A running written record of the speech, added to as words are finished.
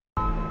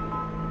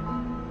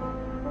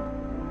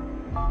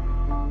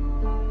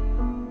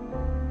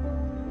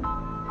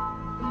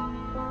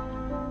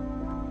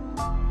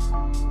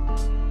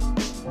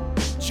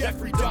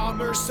Jeffrey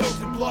Dahmer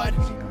soaked in blood.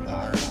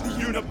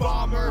 The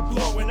Unabomber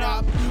blowing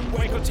up.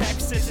 Waco,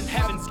 Texas and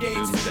Heaven's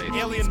Gates.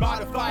 Alien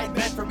modified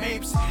men from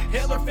apes.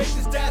 Hitler faked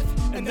his death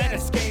and then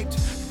escaped.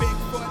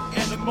 Bigfoot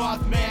and the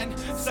Mothman.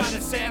 Son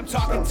of Sam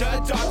talking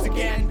to dogs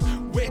again.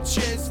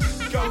 Witches,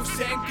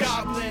 ghosts and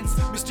goblins.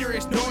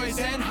 Mysterious noise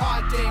and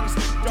hauntings.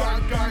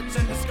 Dark arts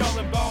and the skull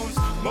and bones.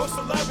 Most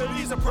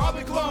celebrities are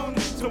probably cloned.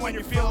 So when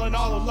you're feeling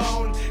all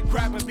alone,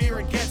 grab a beer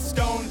and get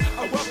stoned.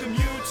 I welcome you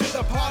to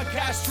the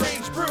podcast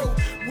Strange Brew.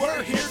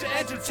 We're here to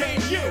entertain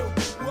you.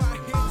 We're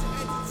here to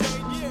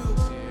entertain you.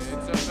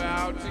 It's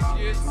about to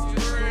get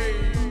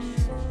strange.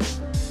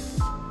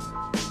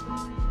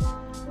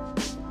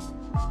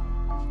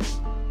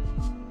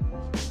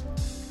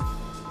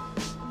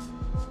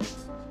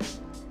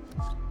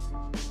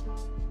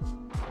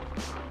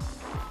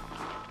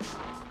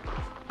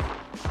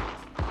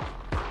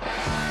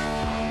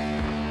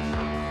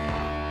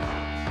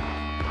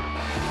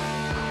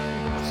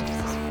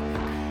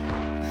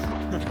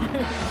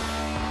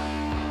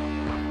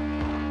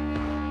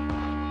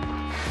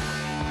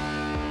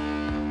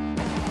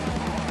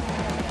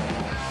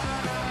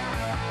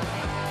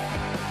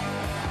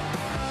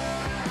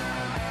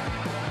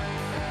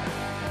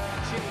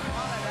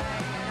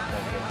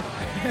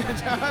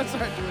 I'll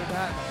start doing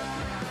that.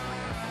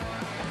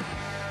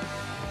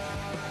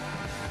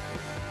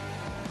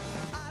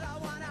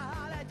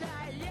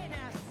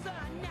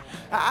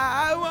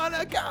 I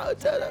wanna go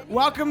to the...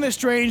 Welcome to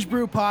Strange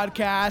Brew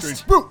Podcast.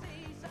 Strange Brew.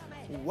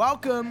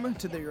 Welcome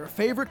to your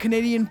favorite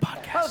Canadian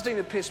Another podcast. thing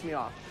that pissed me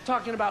off,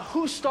 talking about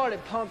who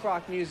started punk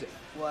rock music.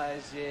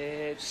 Was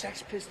it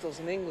Sex Pistols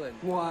in England?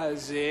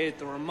 Was it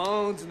the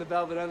Ramones and the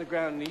Velvet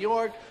Underground in New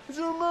York? Was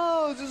it the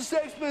Ramones and the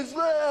Sex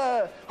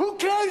Pistols? Who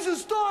cares who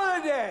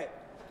started it?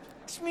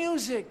 It's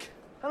music.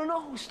 I don't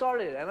know who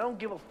started it, and I don't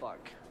give a fuck.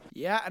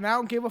 Yeah, and I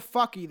don't give a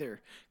fuck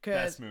either.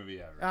 Best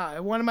movie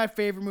ever. One of my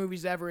favorite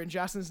movies ever, and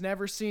Justin's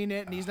never seen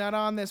it, and he's not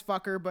on this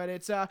fucker, but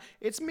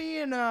it's me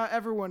and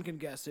everyone can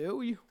guess it.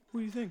 Who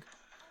do you think?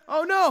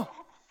 Oh, no!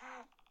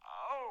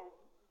 Oh,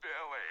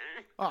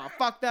 Billy. Oh,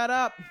 fuck that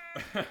up.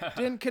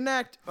 Didn't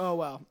connect. Oh,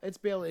 well. It's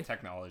Billy.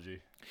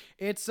 Technology.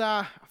 It's,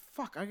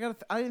 fuck, I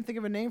didn't think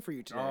of a name for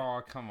you today.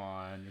 Oh, come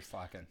on. You're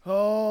slacking.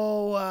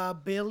 Oh,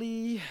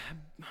 Billy.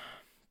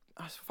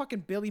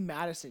 Fucking Billy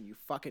Madison, you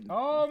fucking.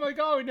 Oh, my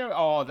God. We know.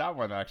 Oh, that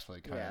one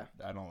actually kind of.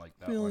 Yeah. I don't like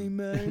that Billy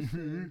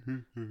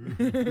one.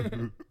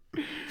 Madison.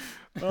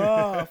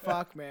 Oh,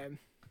 fuck, man.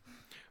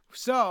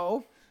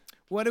 So,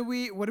 what are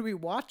we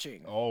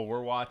watching? Oh,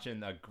 we're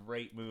watching a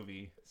great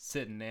movie.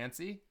 Sid and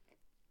Nancy.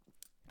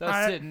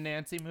 The Sid and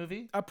Nancy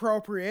movie.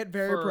 Appropriate,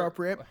 very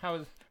appropriate. How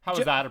is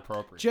that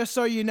appropriate? Just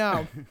so you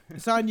know,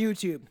 it's on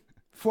YouTube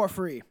for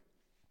free.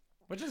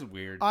 Which is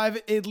weird. I've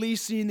at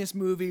least seen this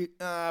movie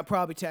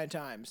probably 10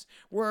 times,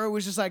 where it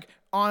was just like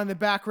on the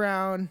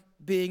background,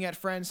 being at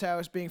friend's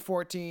house, being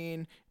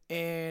 14,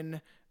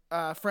 in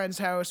friend's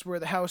house where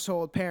the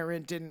household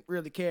parent didn't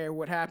really care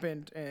what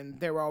happened,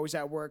 and they were always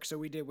at work, so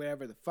we did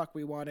whatever the fuck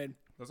we wanted.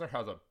 Those are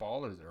how the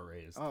ballers are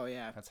raised. Oh,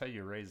 yeah. That's how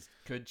you raise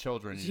good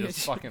children. You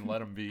just fucking let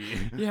them be.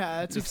 Yeah,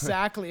 that's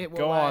exactly it.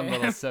 Go on,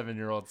 little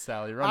 7-year-old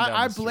Sally. Run down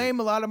I the street. blame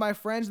a lot of my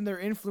friends and their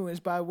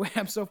influence by the way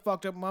I'm so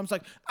fucked up. Mom's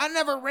like, I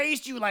never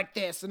raised you like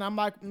this. And I'm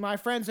like, my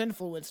friends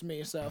influenced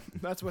me, so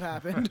that's what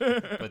happened.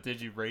 But did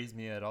you raise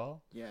me at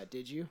all? Yeah,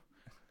 did you?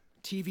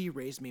 TV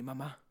raised me,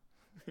 mama.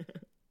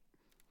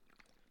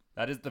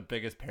 That is the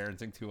biggest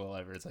parenting tool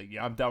ever. It's like,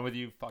 yeah, I'm done with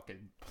you.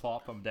 Fucking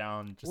plop them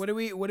down. Just, What are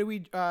we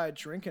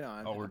drinking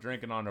on? oh, we're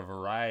drinking on a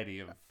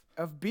variety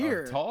of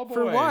beer. Tall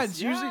For Boys,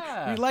 once. yeah. Usually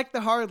we like the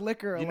hard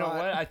liquor a lot. You know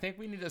what? I think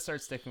we need to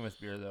start sticking with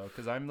beer though,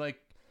 because I'm like,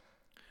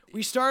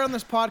 We start on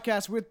this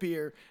podcast with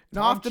beer, and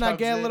Tom often I chugs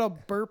get a it. little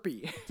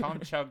burpy. Tom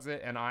chugs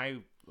it, and I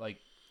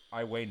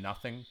weigh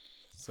nothing.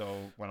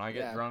 So when I get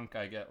Yeah. drunk,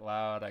 I get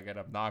loud, I get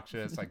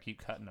obnoxious, I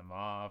keep cutting them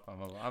off.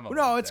 I'm a No,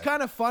 little it's dick.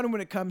 kind of fun when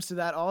it comes to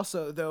that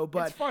also, though.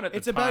 But It's fun at the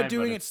it's about time,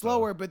 doing but it it's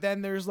slower. But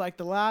then there's like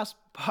the last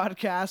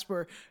podcast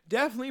where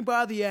definitely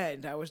by the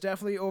end, I was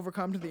definitely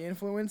overcome to the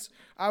influence.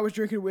 I was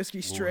drinking whiskey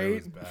Ooh, straight.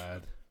 it was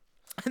bad.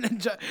 And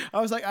then I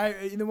was like,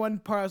 in the one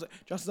part, I was like,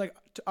 Justin's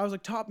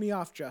like, top me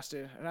off,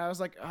 Justin. And I was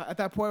like, at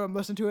that point, I'm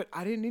listening to it.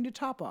 I didn't need to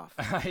top off.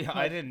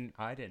 I didn't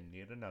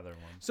need another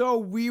one. So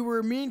we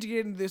were meaning to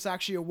get into this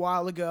actually a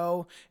while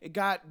ago. It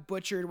got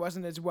butchered.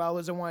 Wasn't as well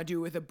as I want to do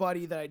with a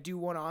buddy that I do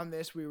want on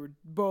this. We were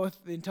both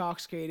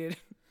intoxicated.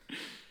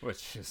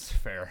 Which is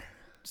fair.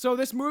 So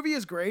this movie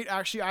is great.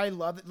 Actually, I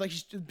love it. Like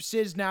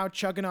Sid's now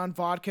chugging on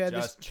vodka.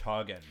 Just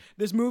chugging.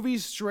 This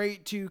movie's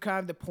straight to kind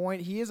of the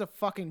point. He is a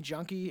fucking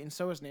junkie, and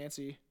so is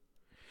Nancy.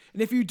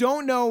 And if you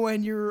don't know,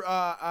 when you're,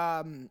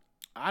 I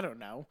don't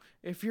know,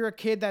 if you're a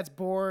kid that's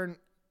born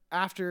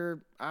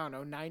after, I don't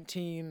know,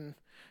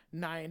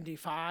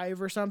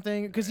 1995 or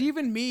something, because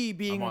even me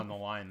being, I'm on the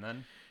line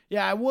then.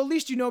 yeah, well, at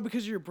least you know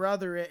because of your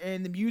brother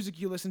and the music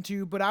you listen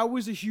to. But I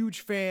was a huge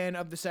fan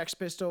of the Sex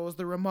Pistols,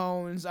 the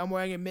Ramones. I'm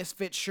wearing a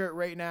Misfits shirt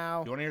right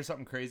now. You want to hear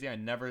something crazy? I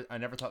never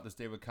thought this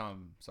day would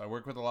come. So I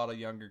work with a lot of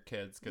younger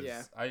kids because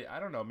Yeah.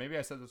 I don't know. Maybe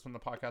I said this on the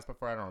podcast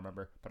before. I don't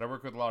remember. But I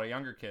work with a lot of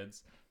younger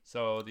kids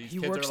So these He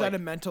kids works are at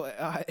like, a mental.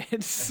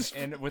 It's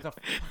and with a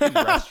fucking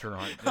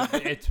restaurant.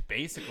 It's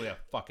basically a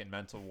fucking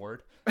mental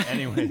ward.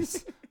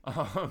 Anyways,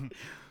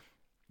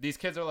 these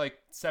kids are like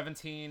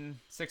 16,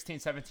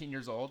 17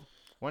 years old.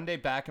 One day,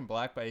 Back in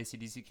Black by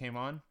AC/DC came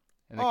on,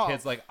 and the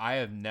kid's like, I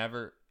have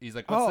never. He's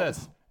like, what's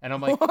this? And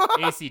I'm like,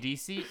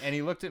 AC/DC. And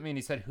he looked at me and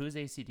he said, who's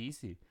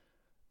AC/DC?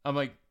 I'm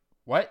like,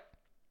 what?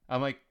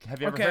 I'm like, have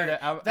you ever heard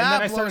of? And then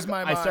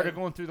I started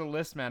going through the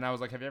list, man. I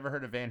was like, have you ever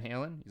heard of Van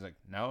Halen? He's like,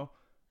 no.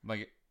 I'm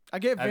like, I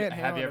get Van Halen.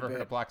 have you ever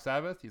heard of Black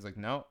Sabbath? He's like,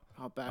 no.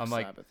 Oh, Black I'm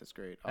like, Sabbath is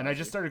great. And I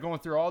just started going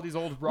through all these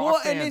old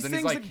rock bands, and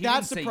he's like, he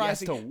didn't say yes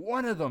to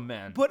one of them,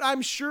 man. But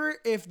I'm sure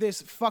if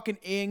this fucking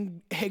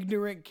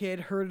ignorant kid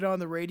heard it on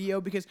the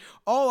radio, because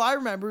all I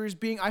remember is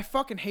I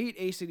fucking hate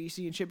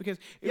AC/DC and shit because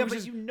it was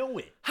just, you know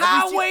it.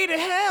 Highway to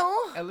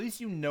Hell. At least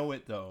you know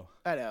it, though.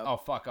 I know. Oh,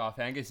 fuck off.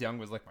 Angus Young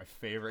was like my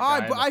favorite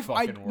guy in the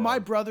fucking world. My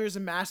brother is a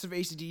massive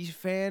AC/DC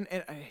fan,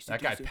 and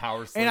that guy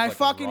power slid and I like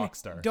fucking a rock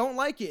star. don't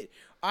like it.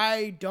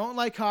 I don't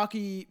like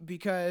hockey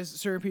because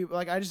certain people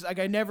my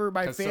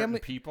family. Certain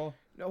people.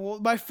 Well,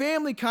 my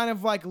family kind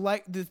of like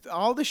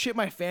all the shit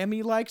my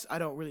family likes. I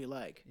don't really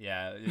like.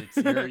 Yeah,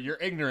 you're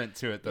ignorant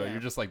to it though. Yeah.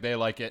 You're just like, they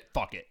like it.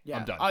 Fuck it. Yeah,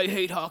 I'm done. I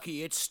hate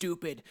hockey. It's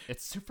stupid.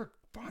 It's super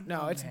fun.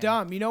 No, though, it's man.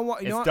 dumb. You know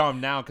what? It's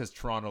dumb now because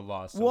Toronto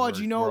lost. So Well, do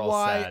you know we're all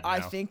why sad I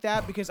now. think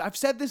that? Because I've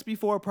said this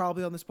before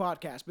probably on this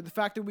podcast, but the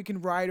fact that we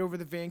can ride over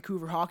the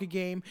Vancouver hockey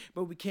game,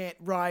 but we can't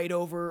ride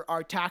over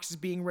our taxes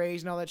being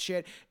raised and all that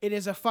shit, it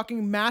is a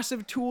fucking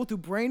massive tool to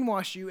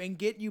brainwash you and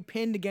get you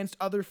pinned against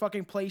other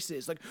fucking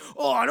places. Like,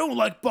 oh, I don't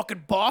like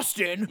fucking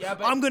Boston. Yeah,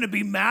 but I'm going to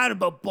be mad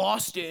about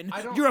Boston.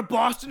 I don't- You're a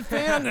Boston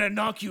fan? I'm going to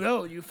knock you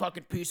out, you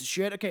fucking piece of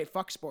shit. Okay,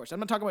 fuck sports. I'm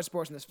not talking about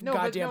sports in this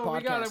goddamn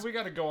podcast. We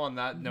gotta go on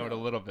that note a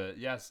little bit.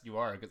 Yes, you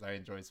are, because I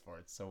enjoy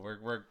sports. So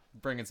we're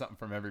bringing something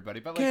from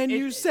everybody. But like, Can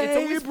you say it's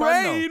always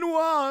fun, though.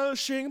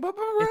 brainwashing?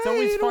 It's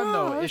always fun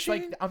though. It's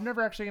brainwashing. like, I'm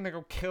never actually gonna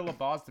go kill a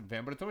Boston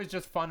fan, but it's always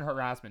just fun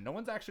harassment. No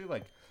one's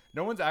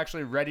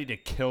actually ready to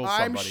kill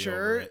somebody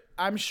over it.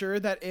 I'm sure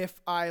that if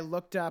I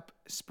looked up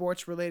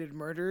sports related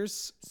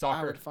murders,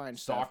 I would find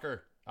stuff.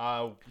 Soccer.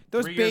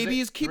 Those 3 years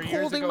babies keep 3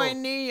 years holding ago- my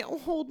knee. I'll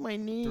hold my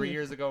knee. 3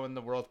 years ago in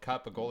the World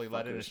Cup, a goalie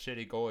let in a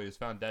shitty goal. He was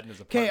found dead in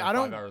his 'Kay,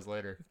 apartment 5 hours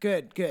later.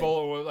 Good.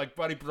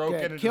 Buddy broke in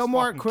Good. and Kill just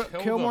more, fucking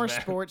killed kill him, more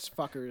man. sports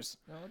fuckers.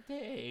 Oh,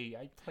 hey,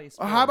 I play sports.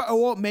 Or how about?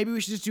 Well, maybe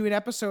we should just do an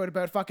episode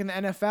about fucking the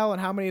NFL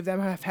and how many of them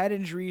have head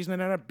injuries and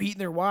then end up beating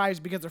their wives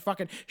because their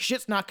fucking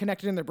shit's not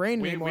connected in their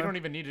brain anymore. We don't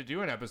even need to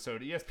do an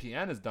episode.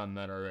 ESPN has done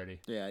that already.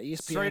 Yeah,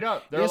 ESPN. Straight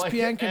up. They're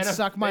ESPN like, can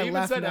suck my they even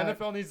left said nut.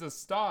 NFL needs to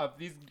stop.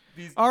 These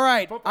All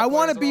right, football I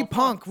want to players are be all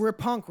punk. fucked. We're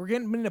punk. We're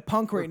getting into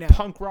punk right now.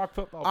 Punk rock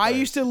football I players.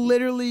 used to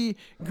literally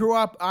grow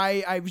up.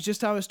 I was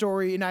just telling a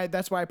story, and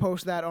that's why I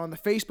posted that on the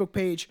Facebook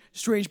page,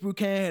 Strange Brew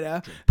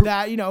Canada.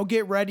 That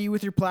get ready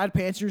with your plaid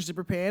pants and your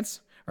zipper pants,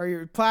 or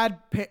your plaid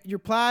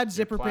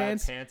zipper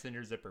pants. Pants and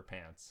your zipper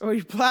pants. Or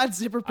your plaid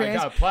zipper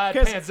pants. got plaid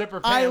 'Cause pants, zipper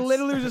I pants.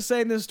 literally was just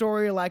saying this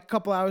story like a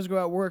couple hours ago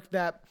at work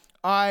that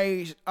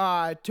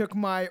I took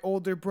my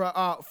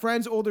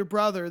friend's older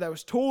brother that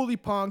was totally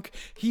punk.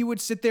 He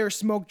would sit there,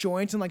 smoke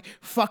joints, and like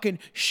fucking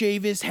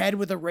shave his head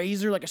with a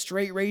razor, like a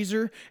straight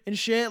razor and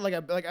shit. Like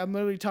I'm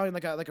literally telling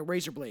like a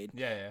razor blade.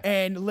 Yeah.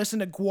 And listen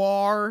to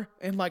Gwar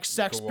and like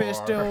Sex Gwar.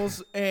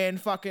 Pistols and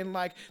fucking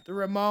like the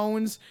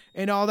Ramones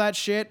and all that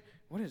shit.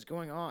 What is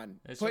going on?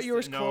 Put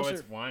yours closer. No,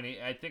 it's whiny.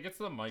 I think it's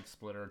the mic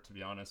splitter, to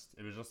be honest.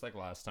 It was just like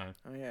last time.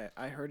 Oh yeah,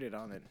 I heard it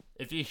on it.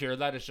 If you hear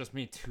that, it's just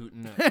me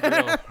tooting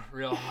at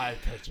real high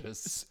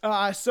pitches.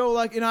 So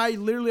like, and I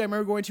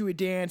remember going to a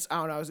dance. I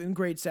don't know. I was in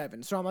grade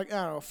 7, so I'm like,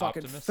 I don't know,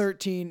 fucking Optimus?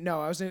 13.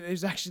 No, it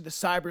was actually the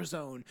Cyber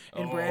Zone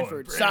in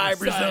Brantford.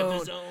 Brantford.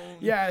 Cyber Zone.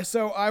 Yeah.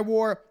 So I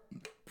wore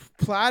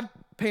plaid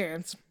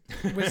pants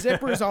with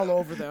zippers all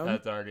over them.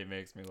 That already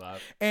makes me laugh.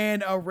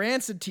 And a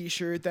Rancid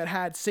T-shirt that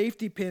had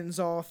safety pins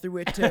all through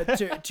it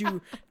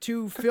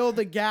to fill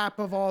the gap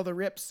of all the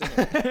rips in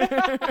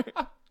it.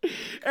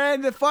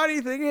 And the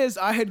funny thing is,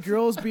 I had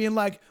girls being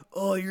like,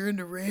 "Oh, you're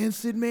into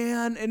Rancid,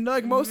 man," and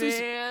like most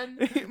Man, of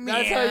these,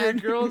 that's how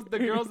the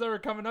girls that were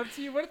coming up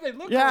to you. What did they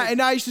look like? Yeah,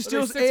 and I used to Are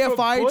steal they 6 foot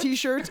AFI butch?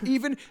 T-shirts,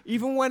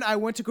 even when I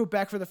went to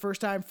Quebec for the first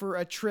time for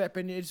a trip,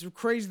 and it's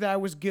crazy that I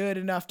was good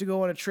enough to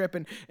go on a trip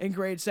in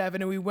grade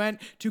 7, and we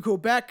went to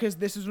Quebec because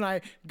this is when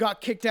I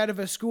got kicked out of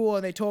a school,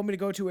 and they told me to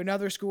go to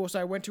another school, so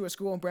I went to a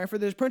school in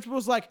Brantford. The principal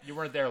was like, You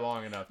weren't there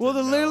long enough. well,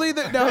 to know.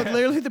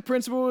 literally the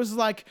principal was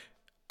like,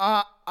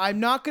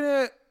 I'm not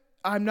gonna,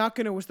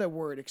 what's that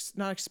word?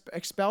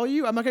 Expel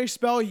you? I'm not gonna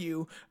expel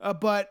you,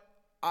 but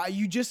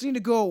you just need to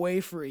go away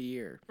for a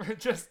year.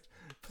 Just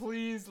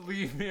please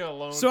leave me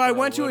alone. So I for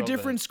went to a little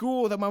different bit.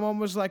 school that my mom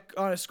was like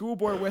on a school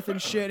board with and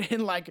shit,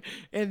 and like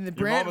in the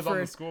Your mom was Brantford. on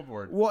the school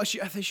board. Well,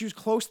 I think she was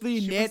closely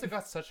She knit. must have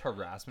got such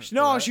harassment. for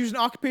No, that. she was an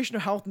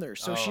occupational health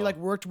nurse, so she Oh. like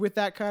worked with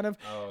that kind of.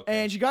 Oh,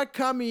 okay. And she got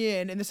coming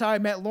in, and this is how I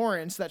met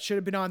Lawrence. That should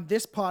have been on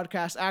this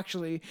podcast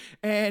actually.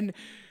 And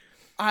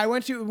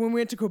when we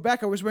went to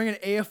Quebec, I was wearing an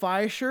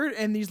AFI shirt,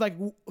 and these like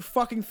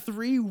fucking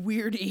 3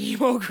 weird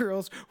emo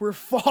girls were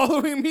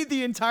following me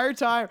the entire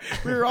time.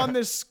 We were on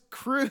this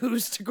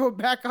cruise to go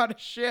back on a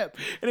ship.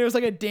 And it was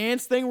like a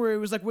dance thing where it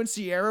was like when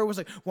Sierra was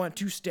like 1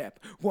 2 step,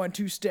 1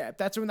 2 step.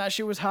 That's when that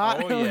shit was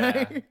hot. Oh,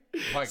 yeah.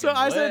 Like, so Fucking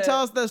I was gonna lit.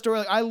 tell us that story.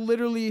 Like I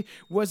literally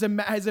was a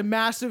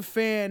massive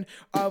fan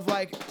of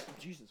like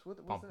Jesus. What's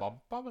Bum, that? bum,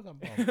 bum, bum,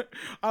 bum.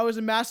 I was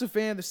a massive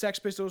fan of the Sex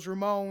Pistols,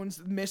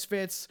 Ramones,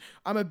 Misfits.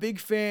 I'm a big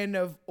fan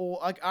of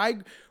old. Like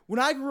when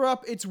I grew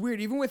up, it's weird.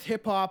 Even with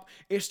hip hop,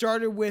 it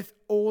started with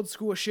old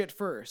school shit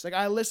first. Like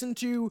I listened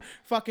to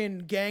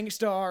fucking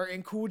Gangstar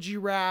and Cool G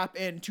Rap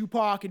and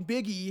Tupac and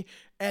Biggie,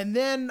 and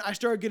then I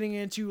started getting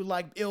into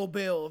like Ill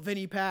Bill,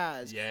 Vinnie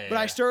Paz. Yeah, But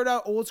I yeah. started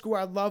out old school.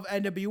 I love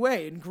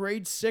NWA. In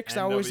grade 6,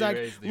 I was like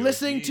NWA 's the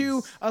listening to.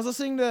 OGs. I was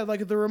listening to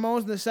like the Ramones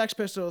and the Sex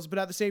Pistols, but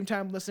at the same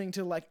time listening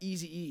to like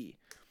Eazy-E.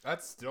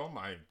 That's still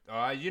my.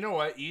 You know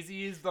what?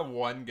 Easy is the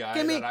one guy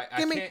Give me, that I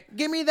give me, can't.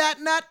 give me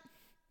that nut.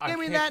 I Give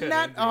me can't that get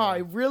nut. into Oh,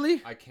 him.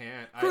 really? I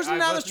can't. Cruising I've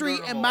down the listened to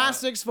street him in a my lot.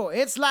 6'4".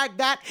 It's like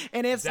that,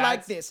 and it's like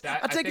That's- this.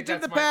 that- I I take you think to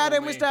that's the my pad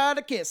and we only- start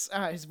to kiss.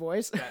 His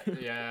voice.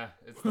 Yeah,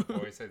 it's the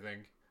voice. I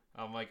think.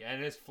 I'm like,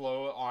 and his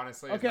flow,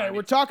 honestly. Is Okay, 90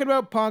 we're talking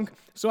about punk.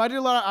 So I did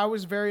a lot. I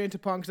was very into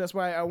punk. So that's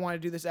why I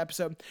wanted to do this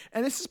episode.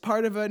 And this is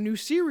part of a new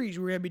series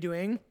we're gonna be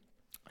doing.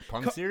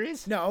 punk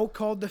series. No,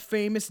 called The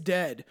Famous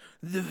Dead.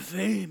 The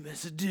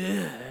Famous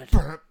Dead.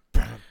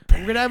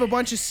 We're gonna have a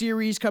bunch of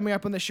series coming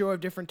up on the show of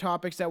different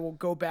topics that we'll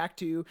go back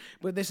to,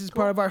 but this is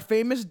part of our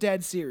Famous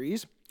Dead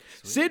series.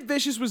 Sid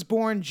Vicious was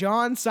born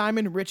John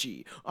Simon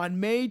Ritchie on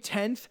May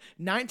 10th,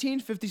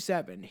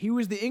 1957. He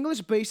was the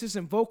English bassist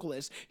and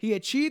vocalist. He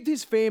achieved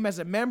his fame as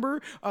a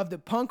member of the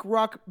punk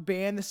rock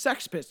band the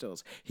Sex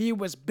Pistols. He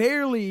was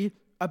barely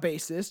a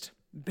bassist,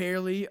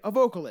 barely a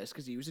vocalist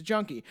because he was a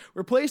junkie,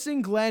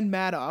 replacing Glenn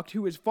Maddock,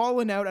 who was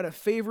fallen out of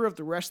favor of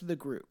the rest of the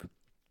group.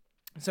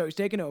 So he's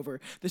taken over.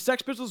 The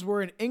Sex Pistols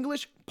were an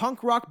English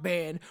punk rock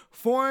band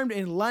formed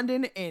in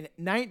London in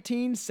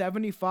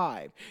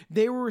 1975.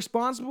 They were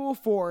responsible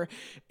for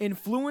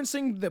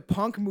influencing the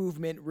punk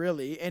movement,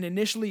 really, and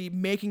initially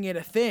making it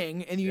a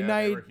thing in the Yeah,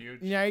 they were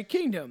huge. United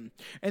Kingdom.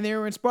 And they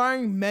were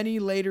inspiring many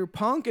later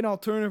punk and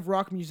alternative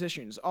rock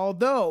musicians,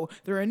 although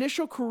their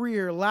initial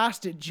career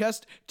lasted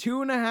just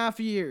 2.5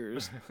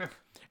 years.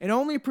 And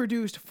only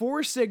produced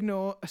 4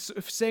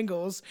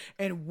 singles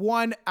and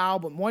 1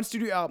 album, 1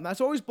 studio album.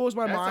 That's always blows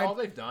my That's mind. all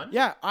they've done.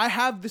 Yeah, I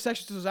have the Sex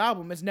Pistols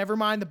album. It's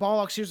Nevermind the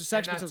Bollocks. Here's the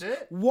Sex And that's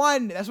Pistols. it?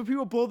 1. That's what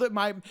people blow that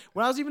my.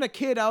 When I was even a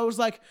kid, I was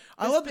like,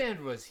 I This love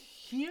band was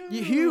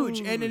huge. huge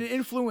and an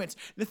influence.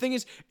 The thing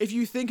is, if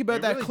you think about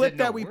It that really clip did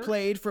no that we work.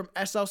 played from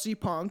SLC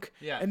Punk,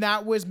 Yeah. and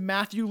that was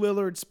Matthew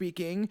Lillard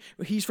speaking.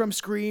 He's from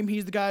Scream.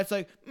 He's the guy that's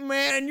like,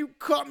 man, you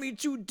cut me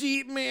too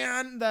deep,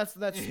 man. That's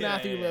Matthew yeah,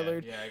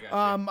 Lillard. yeah, I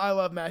got you. I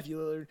love Matthew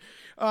Lillard.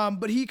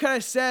 But he kind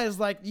of says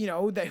like, you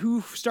know, that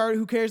who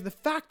cares? The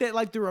fact that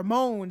like the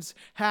Ramones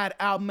had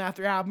album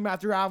after album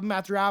after album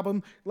after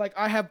album. Like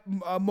I have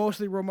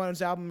mostly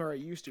Ramones album, or I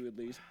used to at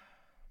least.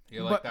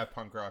 You like but- that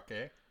punk rock,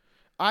 eh?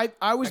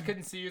 I was I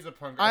couldn't see you as a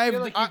punk. I I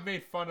feel have- like you've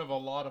made fun of a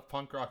lot of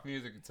punk rock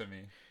music to me.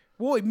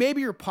 well, maybe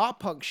your pop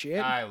punk shit.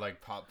 I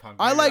like pop punk.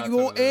 I Maybe like, that's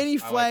well, what it is. Annie I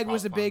like Flag pop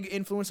was a punk. big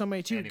influence on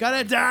me too. Annie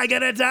Gotta Flag.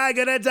 die,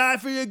 gotta die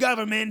for your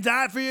government,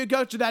 die for your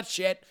country, that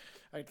shit.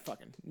 I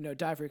fucking,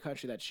 die for your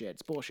country, that shit.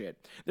 It's bullshit.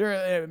 They're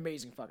an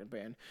amazing fucking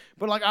band.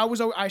 But like,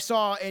 I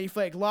saw Annie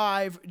Flag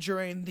live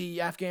during the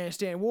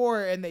Afghanistan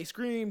war, and they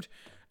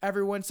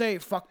everyone say,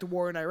 fuck the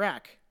war in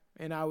Iraq.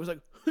 And I was like,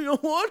 you know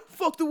what?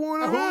 Fuck the war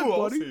in Iraq, Ooh, I'll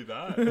buddy. see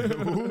that.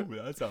 Ooh,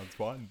 that sounds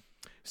fun.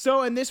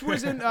 So, and this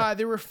was in,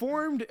 they were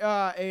formed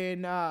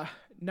in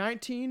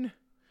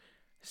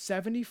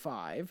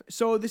 1975.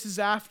 So this is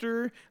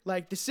after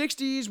like the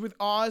 60s with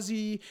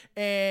Ozzy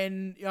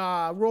and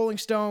Rolling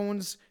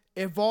Stones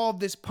evolved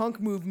this punk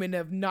movement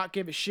of not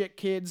give a shit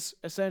kids,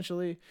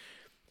 essentially.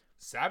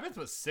 Sabbath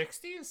was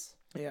 60s?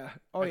 Yeah.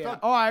 Oh, yeah. thought-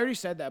 Oh, I already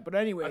said that. But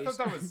I anyways. thought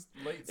that was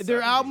late.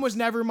 Their 70s. album was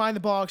Nevermind the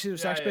Bollocks of the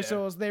Sex yeah, yeah.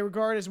 Pistols. They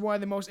regard as one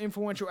of the most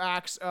influential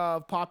acts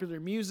of popular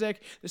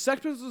music. The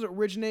Sex Pistols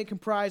originate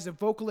comprised of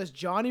vocalist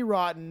Johnny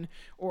Rotten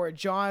or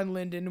John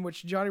Linden,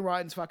 which Johnny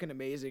Rotten's fucking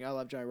amazing. I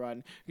love Johnny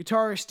Rotten.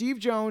 Guitarist Steve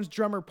Jones,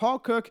 drummer Paul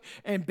Cook,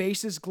 and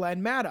bassist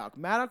Glenn Maddock.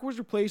 Maddock was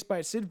replaced by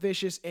Sid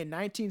Vicious in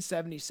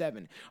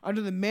 1977.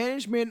 Under the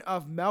management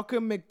of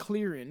Malcolm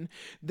McLaren,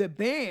 the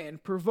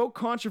band provoked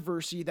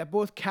controversy that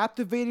both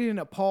captivated and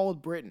appalled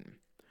Britain.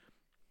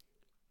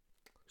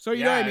 So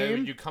you know what I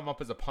mean? You come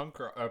up as a punk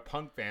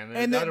band, and,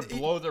 And that'd then,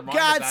 blow their mind.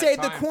 God at that save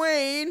the time.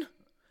 Queen.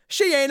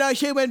 She ain't a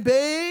human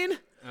being.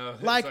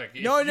 It's Like,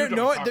 if no, you no, don't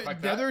no. talk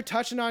like that- They're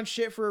touching on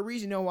shit for a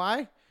reason. You know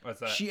why? What's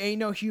that? She ain't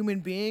no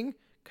human being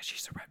because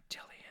she's a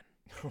reptilian.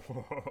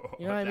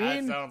 You know what I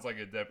mean? That sounds like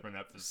a different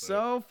episode.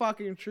 So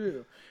fucking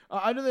true.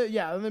 Under the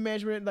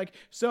management, like,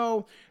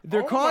 so their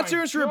Oh my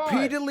concerts God.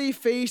 repeatedly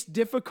faced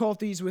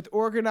difficulties with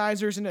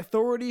organizers and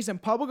authorities,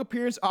 and public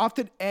appearance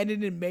often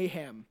ended in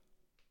mayhem.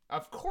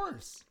 Of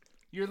course.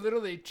 You're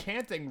literally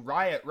chanting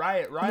riot,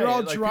 riot, riot. They're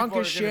all Like, drunk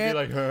people as are gonna be shit.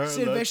 Like, huh,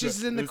 Sid let's- Vicious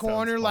is in the this sounds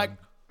corner, fun. like,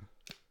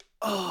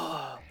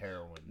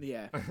 heroin.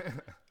 yeah.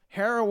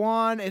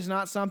 Heroin is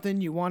not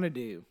something you want to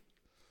do.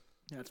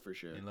 That's for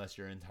sure. Unless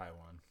you're in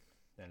Taiwan,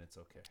 then it's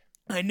okay.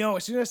 I know.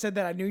 As soon as I said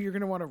that, I knew you were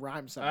gonna want to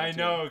rhyme something. I too.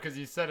 know, because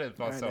you said it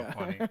felt so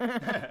funny.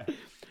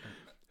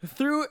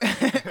 Through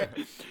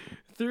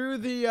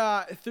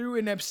through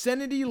an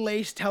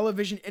obscenity-laced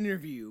television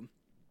interview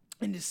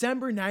in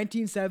December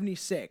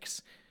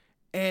 1976,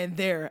 and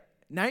their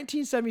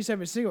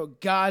 1977 single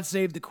 "God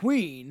Save the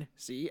Queen,"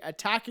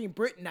 attacking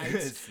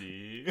Britonites.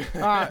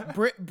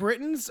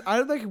 Britons, I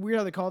don't think it's weird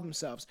how they call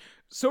themselves.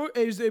 So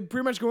is it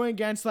pretty much going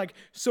against like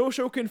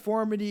social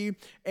conformity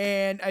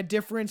and a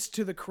difference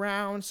to the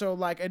crown. So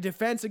like a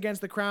defense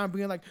against the crown,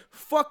 being like,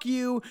 "Fuck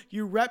you,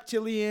 you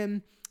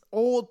reptilian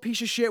old piece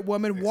of shit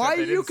woman. Except Why are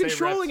they you didn't say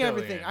controlling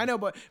everything?" reptilian. I know,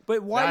 but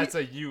why? That's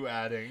a you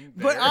adding.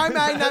 But there. I'm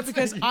adding that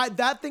That's because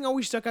that thing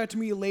always stuck out to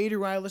me later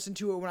when I listened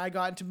to it when I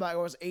got into like I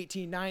was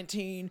 18,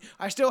 19.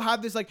 I still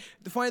have this like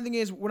the funny thing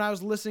is when I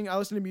listened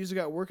to music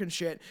at work and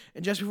shit,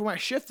 and just before my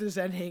shift is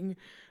ending,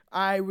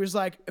 I was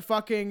like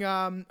fucking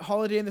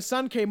Holiday in the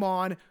Sun came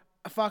on.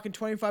 Fucking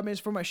 25 minutes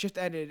before my shift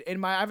ended,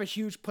 and I have a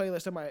huge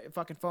playlist on my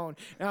fucking phone,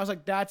 and I was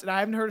like, and I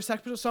haven't heard a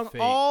Sex Pistols song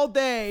all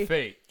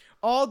day.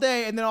 All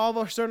day, and then all of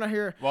a sudden I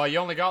hear. Well, you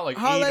only got like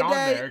Holiday. 8 on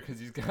there because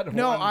he's got one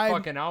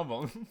fucking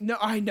album. No,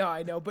 I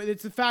know, but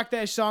it's the fact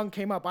that a song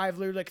came up. I have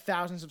literally like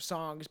thousands of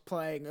songs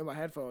playing in my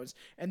headphones,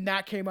 and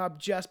that came up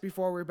just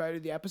before we were about to do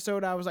the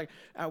episode. I was like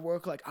at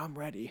work, like I'm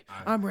ready,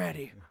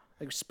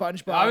 like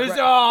SpongeBob.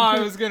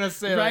 I was gonna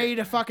say ready like,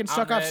 to fucking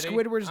suck off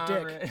Squidward's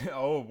dick.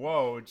 Oh,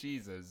 whoa,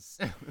 Jesus.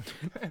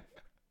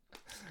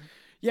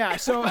 Yeah,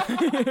 so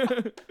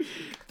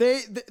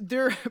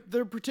they're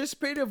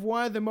participative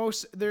one of the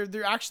most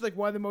they're actually like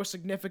one of the most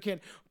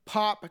significant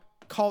pop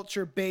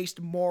culture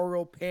based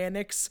moral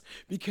panics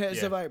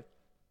because of like,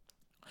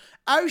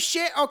 oh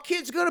shit, our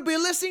kids gonna be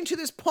listening to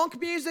this punk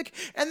music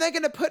and they're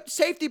gonna put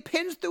safety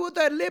pins through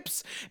their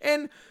lips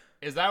and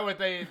is that what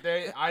they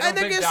I don't and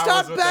they're think gonna that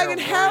was start what bagging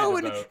they were heroin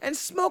worried about. and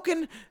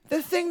smoking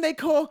the thing they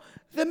call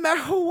the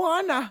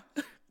marijuana.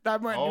 That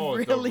might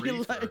really the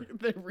reefer. like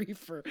the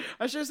reefer.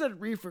 I should have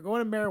said reefer.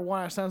 Going to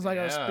marijuana sounds like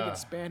I was speaking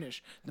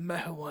Spanish. The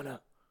marijuana.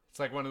 It's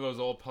like one of those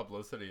old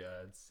publicity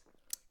ads.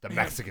 The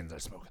Mexicans are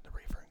smoking the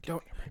reefer.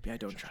 Don't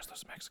trust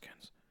those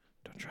Mexicans.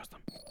 Don't trust them.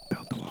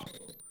 Build the wall.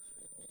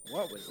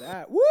 What was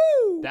that?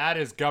 Woo! That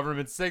is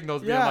government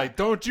signals being Yeah. like,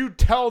 don't you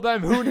tell them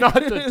who not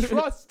to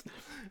trust.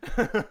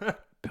 Build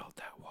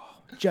that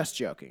wall. Just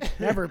joking.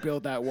 Never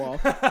build that wall.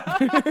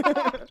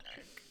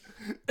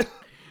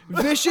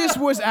 Vicious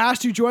was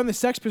asked to join the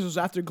Sex Pistols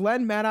after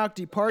Glenn Maddock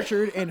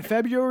departed in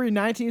February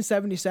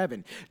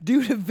 1977.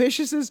 Due to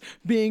Vicious's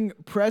being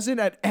present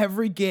at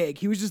every gig,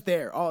 he was just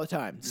there all the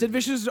time. Sid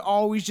Vicious is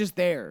always just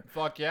there.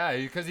 Fuck yeah,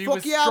 because he Fuck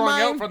was yeah, strung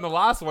man. out from the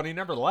last one. He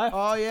never left.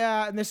 Oh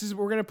yeah, and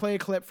we're gonna play a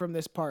clip from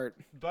this part.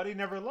 But he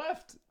never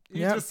left. He's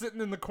Yep. just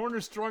sitting in the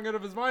corner strung out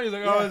of his mind. He's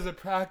like, oh, is it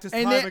practice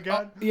time then,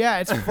 again? yeah,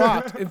 it's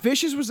fucked.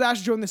 Vicious was asked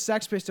to join the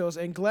Sex Pistols,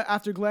 and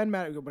after Glenn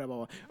Maddox, blah,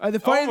 blah, blah. The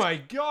funny Oh my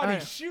god, I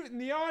he's shooting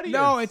the audience.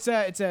 No,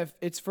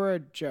 it's for a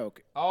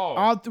joke.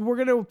 Oh. We're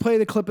gonna play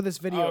the clip of this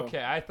video.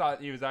 Okay, I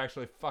thought he was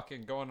actually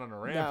fucking going on a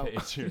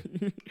rampage here.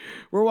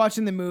 We're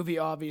watching the movie,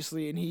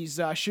 obviously, and he's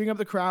shooting up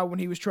the crowd when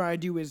he was trying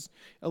to do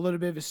a little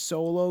bit of his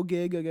solo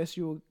gig, I guess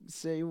you will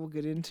say we'll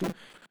get into.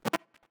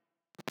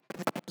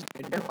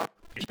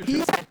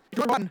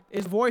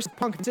 His voice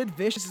punk and Sid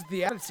Vicious is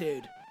the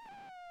attitude.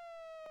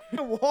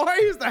 Why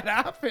is that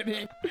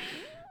happening?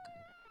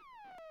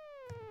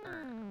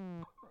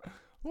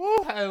 Woo,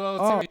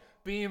 hello to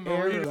Beam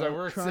Burritos. I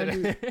work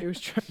today.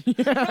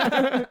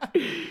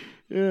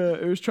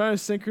 It was trying to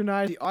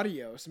synchronize the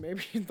audio, so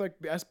maybe like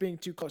us being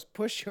too close.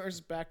 Push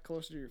yours back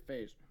closer to your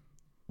face.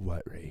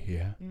 What, right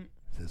here?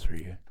 Is this for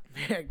you?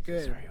 Yeah,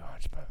 good. Sorry, you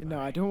watch, but No,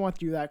 I don't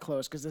want you that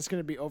close because it's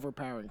gonna be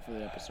overpowering for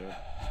the episode.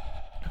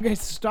 Okay,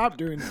 stop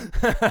doing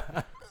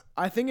that.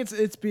 I think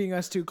it's being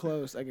us too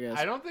close. I guess.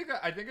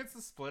 I think it's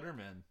the splitter,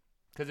 man.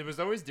 Because it was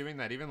always doing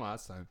that even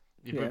last time.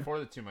 Even Yeah. before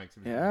the two mics.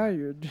 Yeah,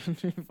 you're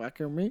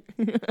fucking me.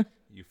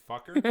 You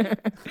fucker.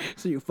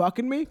 So you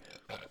fucking me?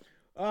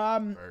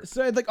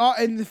 So like,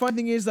 and the fun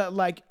thing is that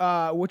like,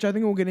 which I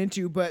think we'll get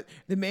into, but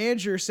the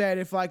manager said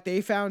if like they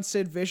found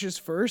Sid Vicious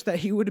first, that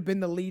he would have been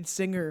the lead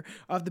singer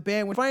of the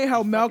band. It's funny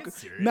how Malcolm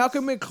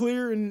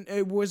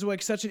McLaren was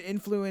like such an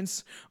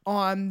influence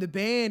on the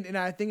band, and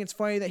I think it's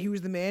funny that he was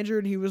the manager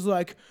and he was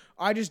like,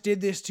 I just did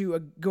this to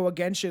go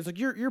against it. It's like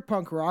you're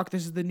punk rock.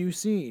 This is the new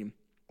scene.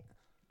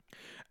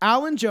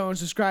 Alan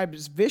Jones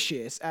describes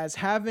Vicious as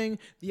having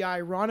the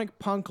ironic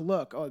punk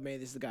look. Oh, maybe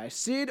this is the guy.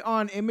 Sid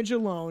on image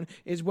alone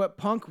is what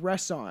punk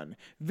rests on.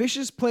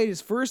 Vicious played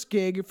his first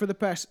gig for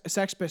the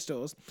Sex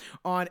Pistols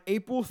on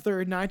April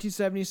 3rd,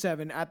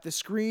 1977 at the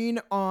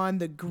Screen on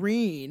the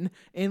Green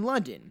in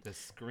London. The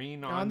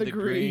screen on the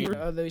green.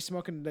 Are they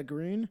smoking the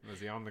green? Was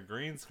he on the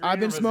green screen? I've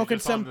been or was he smoking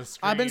just on some.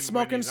 the I've been screen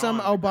when smoking he's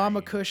some on the Obama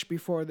green? Kush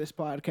before this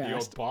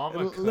podcast.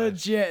 Obama Kush.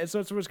 Legit. So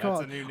that's what it's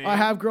called. a new name? I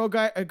have Girl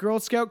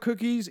Scout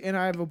cookies and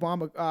I have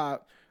Obama.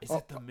 Is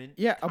it the mint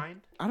Yeah,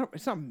 kind? I don't.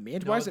 It's not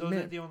mint. No, Why is it those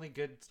mint? are the only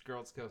good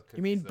Girl Scout cookies.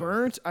 You mean though.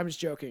 burnt? I'm just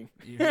joking.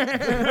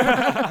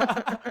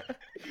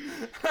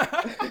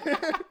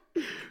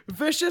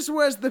 Vicious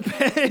was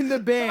in the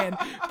band,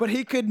 but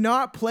he could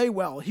not play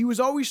well. He was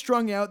always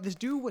strung out. This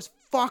dude was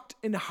fucked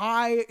and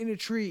high in a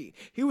tree.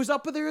 He was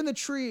up there in the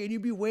tree, and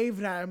you'd be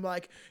waving at him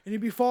like, and he'd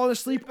be falling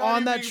asleep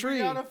on that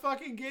tree. On a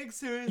fucking gig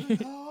soon. He's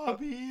like, oh, I'll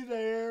be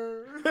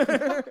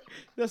there.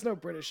 That's no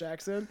British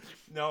accent.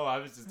 No, I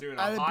was just doing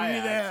a I'll high be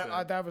there.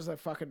 accent. That was a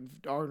fucking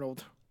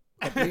Arnold.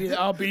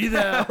 I'll be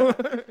there.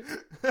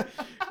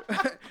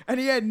 And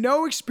he had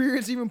no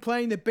experience even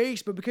playing the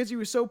bass, but because he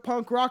was so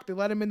punk rock, they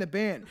let him in the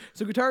band.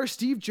 So guitarist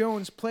Steve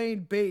Jones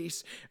playing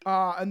bass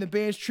on the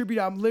band's tribute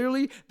album.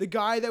 Literally, the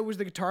guy that was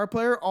the guitar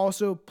player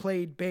also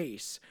played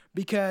bass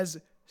because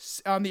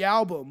on the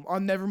album,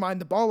 on Nevermind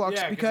the Bollocks,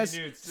 Yeah, 'cause because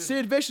he knew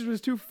Sid Vicious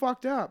was too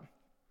fucked up.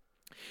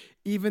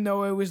 Even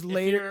though it was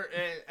later.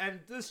 And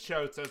this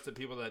shouts out to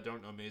people that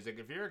don't know music.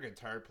 If you're a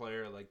guitar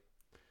player, like,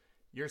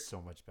 you're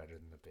so much better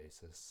than the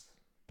bassist.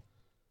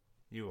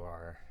 You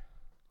are.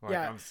 Like,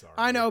 Yeah, I'm sorry.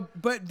 I know,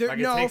 but there Like,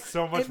 no. it takes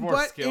so much more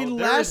but skill.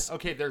 Unless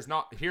There's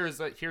not. Here's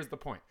the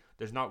point.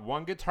 There's not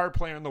one guitar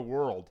player in the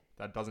world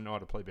that doesn't know how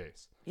to play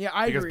bass. yeah,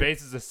 I Because agree.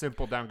 bass is a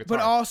simple down guitar.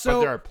 But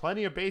also- there are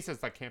plenty of bassists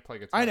that can't play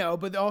guitar. I know,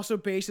 but also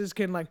basses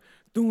can like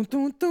dun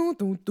dun dun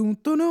dun dun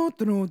dun dun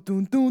dun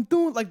dun dun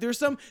dun. Like there's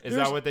some. Is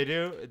there's- that what they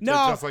do? No,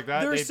 Just like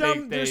that. There's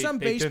some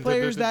bass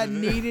players that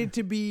needed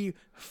to be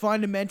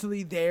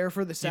fundamentally there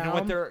for the You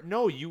sound. know what?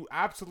 No, you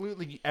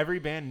absolutely. Every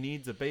band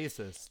needs a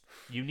bassist.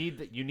 You need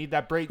that. You need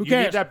that break. Who You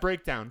cares? need that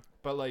breakdown.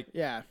 But like,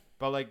 Yeah.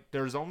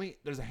 there's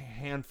a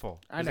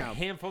handful. I There's know. a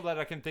handful that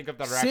I can think of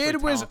that are actually Sid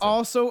was talented.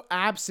 also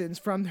absent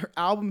from their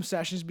album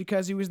sessions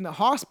because he was in the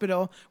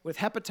hospital with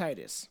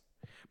hepatitis,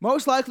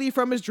 most likely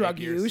from his drug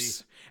A, B, or C.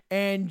 use.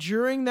 And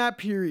during that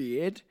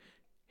period,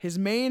 his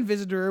main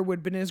visitor would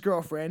have been his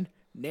girlfriend,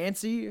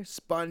 Nancy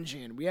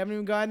Spungen. We haven't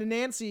even gotten to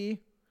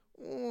Nancy.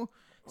 Oh.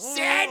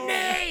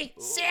 Sydney!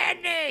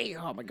 Sydney!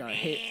 Oh my god, I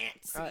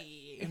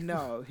hate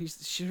no, she's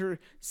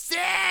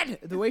Sid!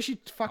 The way she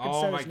fucking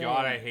Oh said my his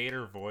god, name. I hate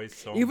her voice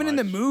so Even in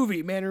the much.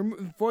 movie, man, her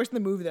voice in the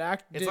movie, the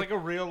act. It's like a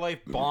real life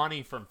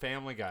Bonnie from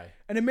Family Guy.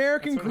 An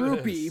American That's what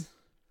it groupie is.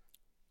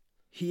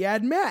 he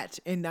had met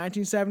in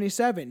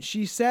 1977.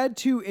 She said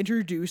to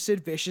introduce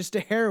Sid Vicious to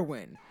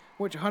heroin,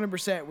 which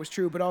 100% was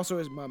true, but also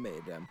his mom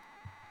made them.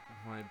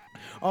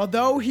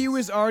 Although he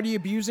was already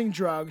abusing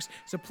drugs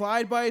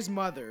supplied by his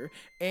mother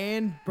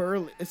and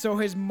Burley, so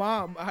his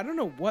mom, I don't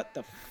know what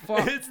the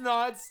fuck. It's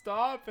not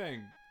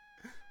stopping.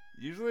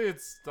 Usually it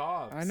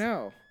stops. I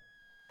know.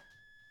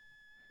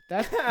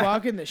 That's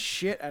bugging the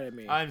shit out of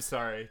me. I'm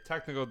sorry.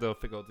 Technical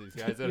difficulties,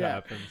 guys. It Yeah.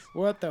 happens.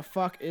 What the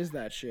fuck is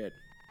that shit?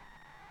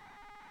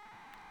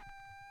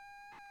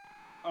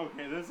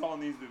 Okay, this all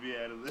needs to be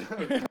edited.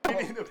 We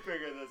need to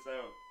figure this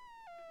out.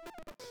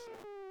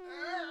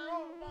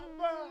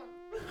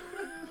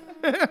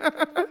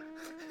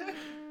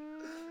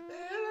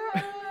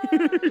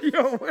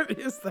 Yo, what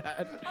is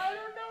that? I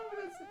don't know,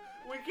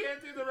 but we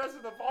can't do the rest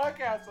of the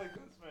podcast like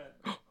this,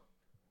 man.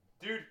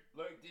 Dude,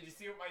 look, did you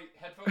see what my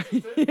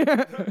headphones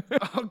did?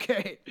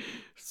 Okay.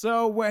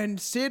 So when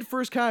Sid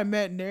first kind of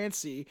met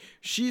Nancy,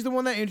 she's the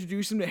one that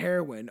introduced him to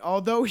heroin.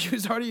 Although he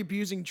was already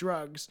abusing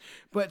drugs,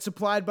 but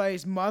supplied by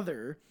his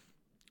mother,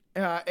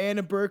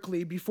 Anna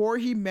Berkeley, before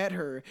he met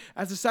her.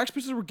 As the Sex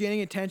Pistols were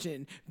gaining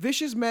attention,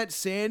 Vicious met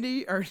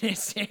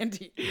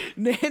Nancy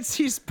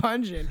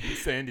Spungen.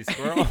 Sandy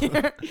Squirrel.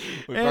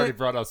 We've already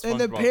brought up SpongeBob And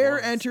the pair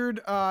once.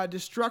 entered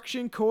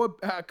destruction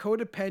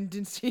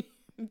codependency.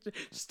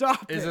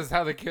 Stop Is it. this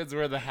how the kids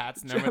wear the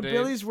hats nowadays?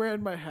 Billy's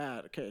wearing my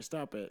hat. Okay,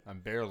 stop it. I'm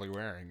barely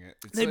wearing it.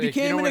 It's They like,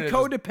 became when in a it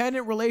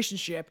codependent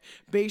relationship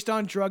based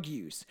on drug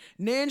use.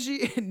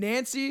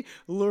 Nancy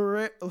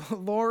Laura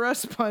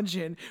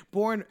Spungen,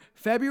 born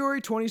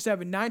February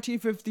 27,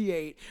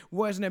 1958,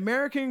 was an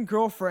American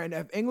girlfriend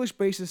of English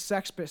bassist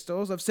Sex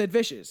Pistols of Sid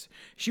Vicious.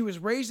 She was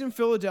raised in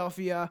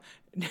Philadelphia.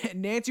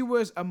 Nancy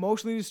was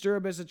emotionally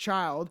disturbed as a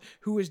child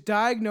who was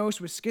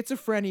diagnosed with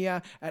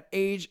schizophrenia at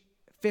age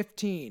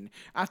 15.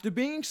 After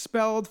being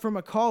expelled from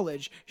a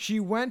college, she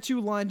went to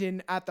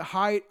London at the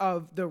height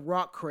of the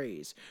rock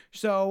craze.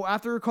 So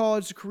after her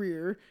college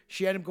career,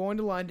 she ended up going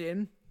to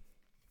London.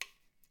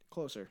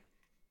 Closer.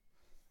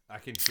 I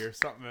can hear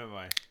something in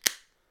my...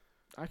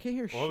 I can't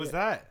hear shit. What was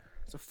that?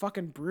 It's a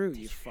fucking brew,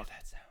 you fuck.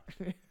 That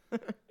sound.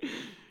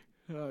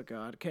 Oh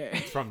god, okay.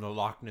 From the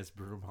Loch Ness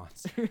Brew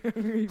Monster.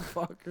 You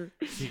fucker.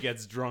 He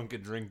gets drunk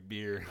and drink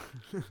beer.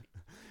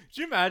 Could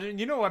you imagine?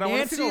 You know what? I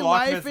want to see Nancy the Loch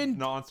Life Ness and-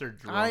 Monster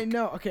drunk. I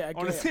know. Okay, I I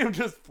want get to it. see him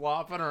just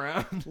flopping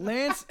around.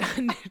 Lance,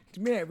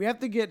 man, we have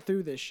to get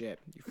through this shit,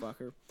 you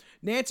fucker.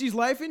 Nancy's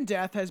life and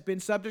death has been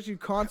subject to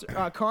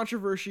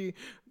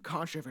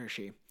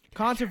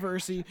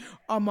controversy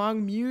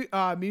among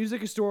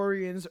music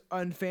historians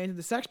and fans of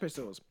the Sex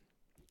Pistols.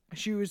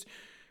 She was,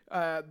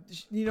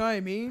 you know what I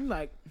mean?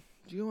 Like,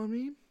 do you know what I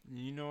mean?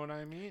 You know what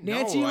I mean?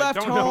 Nancy No, I left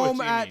don't know what home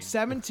you at mean.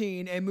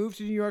 17 and moved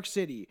to New York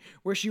City,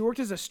 where she worked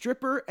as a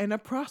stripper and a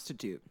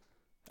prostitute.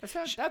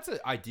 That's an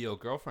ideal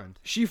girlfriend.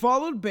 She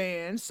followed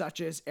bands such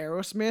as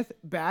Aerosmith,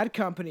 Bad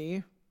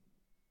Company.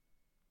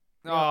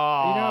 You know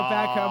what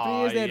Bad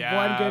Company is? They had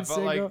one good but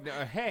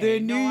single. hey, The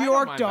New I don't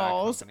York mind Bad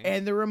Dolls Company.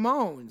 and the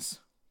Ramones.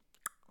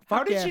 How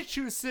Fuck did yeah. you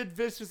choose Sid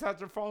Vicious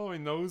after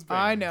following those bands?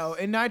 I know.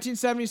 In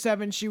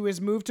 1977, she was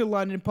moved to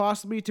London,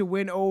 possibly to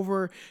win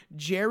over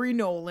Jerry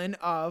Nolan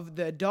of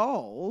the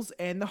Dolls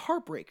and the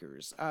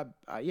Heartbreakers.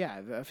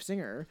 A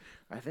singer,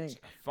 I think.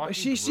 fucking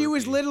She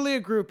was groupie. literally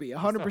a groupie,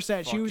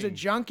 100%. She was a fucking-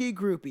 junkie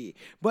groupie.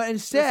 But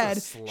instead,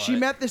 slut. she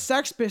met the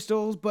Sex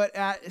Pistols, but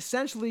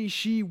essentially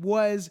she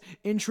was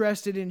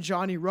interested in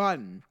Johnny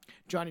Rotten.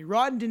 Johnny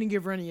Rotten didn't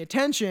give her any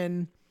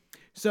attention.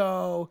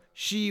 So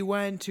she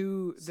went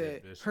to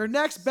her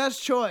next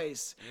best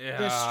choice, the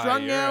Yeah,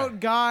 strung you're out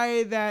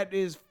guy that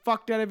is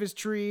fucked out of his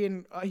tree,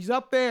 and he's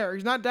up there.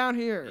 He's not down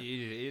here.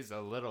 He is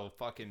a little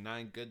fucking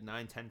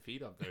 10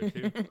 feet up there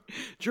too.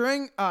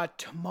 During a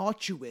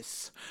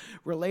tumultuous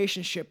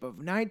relationship of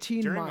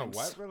 19 During months.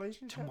 a what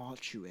relationship?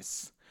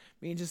 Tumultuous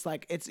means just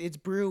like it's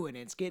brewing,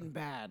 it's getting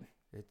bad.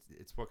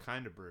 It's what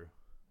kind of brew?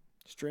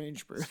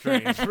 Strange brew.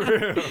 Strange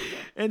brew.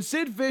 And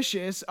Sid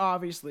Vicious,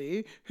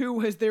 obviously,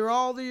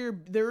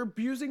 they're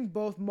abusing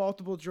both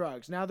multiple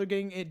drugs. Now they're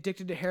getting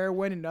addicted to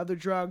heroin and other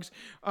drugs.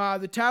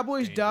 The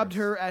tabloids dubbed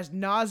her as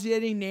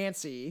nauseating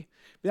Nancy.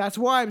 That's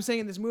why I'm saying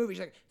in this movie,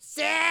 she's like,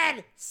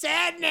 Sydney!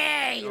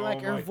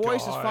 Like, her my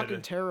voice is God.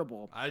 fucking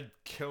terrible. I'd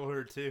kill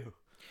her too.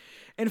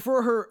 And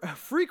for her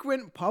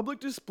frequent public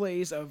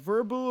displays of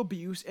verbal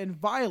abuse and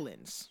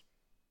violence.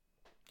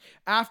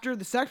 After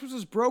the Sex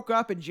Pistols broke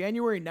up in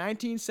January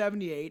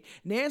 1978,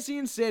 Nancy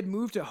and Sid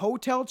moved to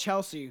Hotel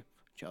Chelsea.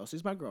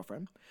 Chelsea's my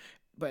girlfriend,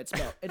 but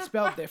it's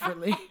spelled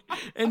differently.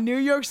 In New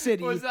York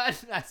City. Was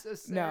that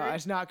necessary? No,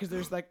 it's not, because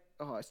there's like,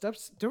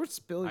 don't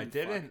spill. I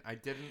didn't.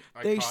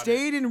 They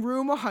stayed in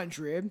room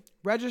 100,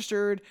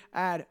 registered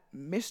at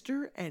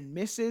Mr. and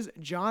Mrs.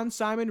 John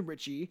Simon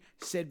Ritchie,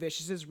 Sid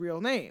Vicious's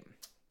real name.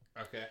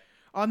 Okay.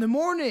 On the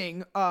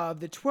morning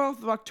of the 12th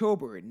of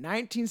October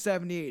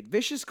 1978,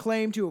 Vicious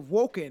claimed to have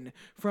woken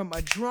from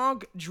a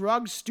drunken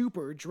drug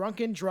stupor,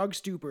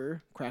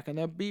 cracking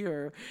a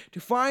beer, to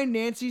find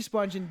Nancy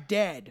Spungen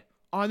dead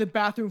on the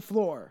bathroom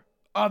floor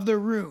of the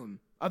room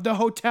of the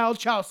Hotel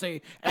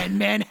Chelsea in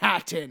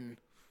Manhattan.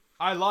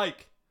 I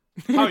like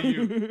how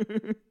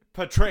you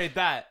portrayed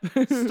that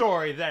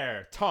story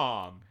there,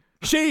 Tom.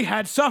 She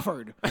had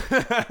suffered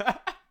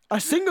a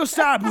single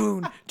stab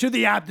wound to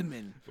the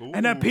abdomen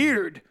and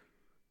appeared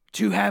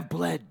to have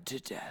bled to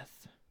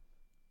death.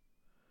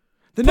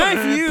 The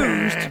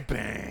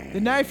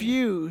knife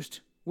used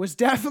was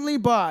definitely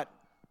bought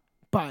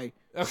by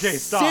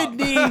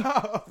Sydney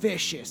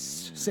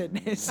Vicious. Sid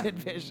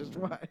Vicious,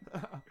 what?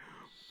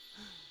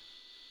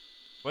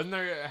 Wasn't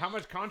there how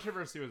much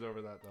controversy was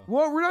over that though?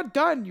 Well, we're not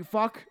done, you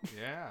fuck.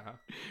 Yeah.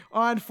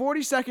 On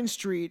 42nd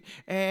Street,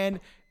 and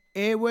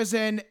it was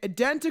an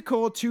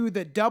identical to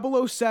the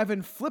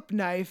 007 flip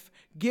knife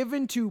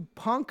given to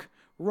punk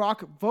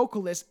rock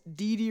vocalist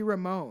Dee Dee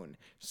Ramone.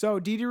 So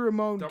Dee Dee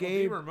Ramone Double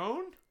gave... D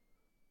Ramone?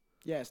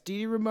 Yes, Dee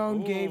Dee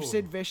Ramone gave Ooh.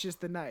 Sid Vicious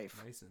the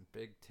knife. Nice and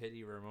big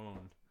titty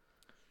Ramone.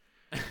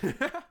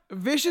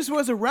 Vicious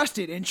was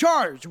arrested and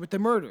charged with the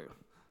murder.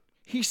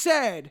 He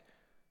said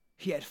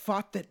he had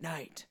fought that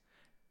night.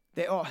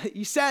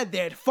 He said they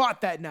had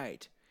fought that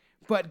night,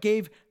 but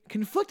gave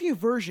conflicting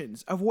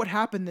versions of what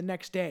happened the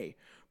next day.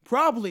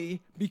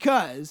 Probably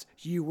because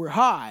you were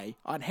high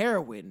on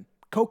heroin,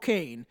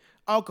 cocaine,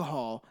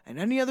 alcohol, and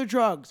any other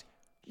drugs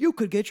you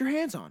could get your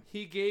hands on.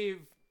 He gave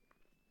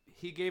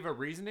a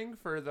reasoning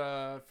for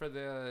the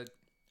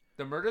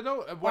murder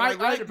though. What I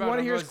read about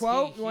him was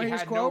he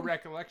had no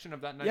recollection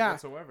of that night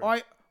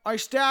whatsoever. I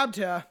stabbed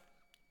her,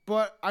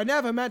 but I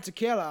never meant to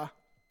kill her.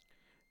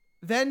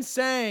 Then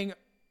saying,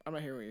 I'm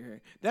not hearing what you're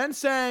hearing. Then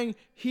saying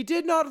he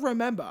did not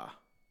remember.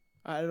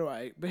 I don't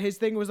know, but his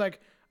thing was like,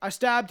 I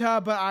stabbed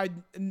her, but I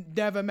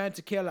never meant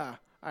to kill her.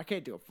 I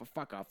can't do it.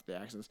 Fuck off the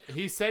accents.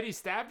 He said he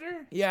stabbed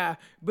her? Yeah,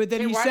 but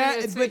then Hey, why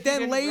did it say he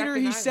didn't later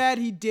he recognize- said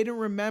he didn't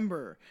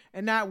remember.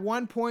 And at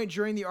one point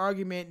during the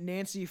argument,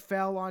 Nancy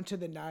fell onto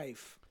the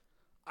knife.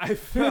 I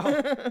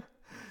fell.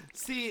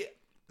 See,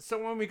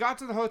 so when we got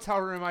to the hotel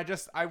room,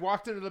 I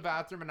walked into the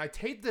bathroom and I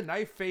taped the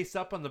knife face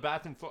up on the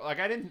bathroom floor. Like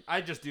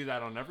I just do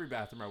that on every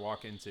bathroom I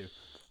walk into.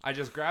 I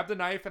just grabbed the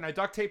knife and I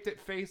duct taped it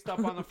face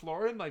up on the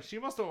floor, and like she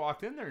must have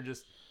walked in there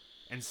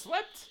and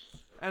slipped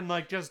and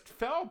like just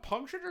fell,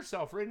 punctured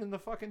herself right in the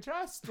fucking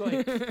chest.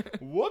 Like,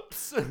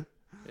 whoops.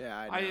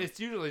 Yeah, I know. It's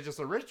usually just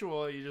a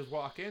ritual. You just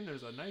walk in,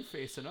 there's a knife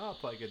facing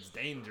up, like it's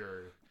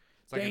danger.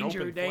 It's like an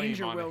open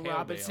flame on a Will hail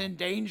Robinson.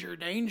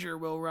 Danger,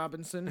 Will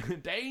Robinson.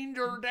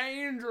 bale.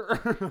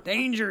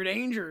 Danger.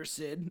 danger,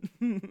 Sid.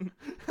 You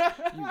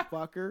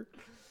fucker.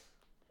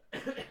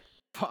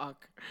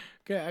 Fuck.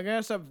 Okay, I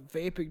gotta stop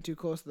vaping too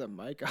close to the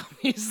mic,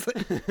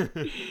 obviously.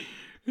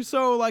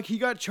 So, like, he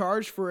got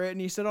charged for it, and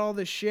he said all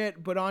this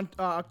shit, but on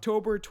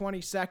October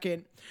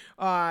 22nd,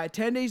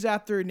 10 days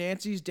after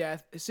Nancy's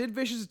death, Sid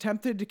Vicious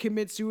attempted to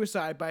commit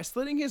suicide by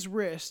slitting his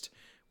wrist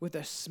with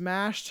a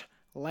smashed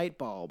light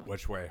bulb.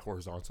 Which way?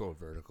 Horizontal or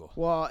vertical?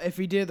 Well, if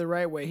he did it the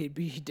right way, he'd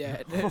be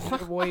dead.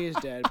 Well, he is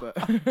dead, but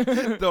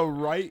The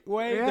right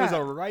way? Yeah. There's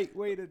a right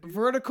way to do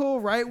vertical,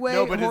 right way,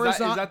 No, but is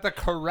horizontal. that the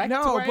correct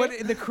No, way?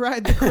 but the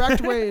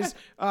correct way is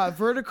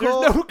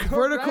vertical. There's no correct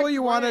Vertical,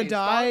 you want way. to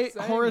Stop die.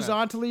 saying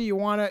Horizontally, you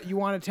want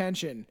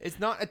attention. It's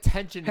not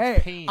attention, Hey,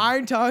 it's pain.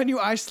 I'm telling you,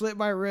 I slit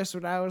my wrist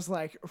when I was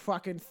like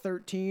fucking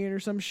 13 or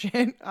some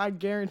shit. I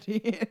guarantee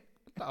it.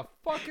 What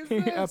the fuck is A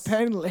this?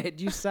 pen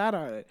lid. You sat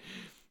on it.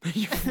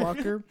 You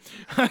fucker.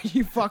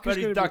 You fucker's But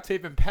he's gonna duct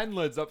taping pen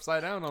lids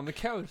upside down on the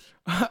couch.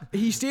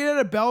 He stayed at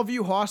a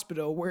Bellevue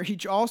hospital where he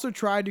also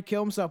tried to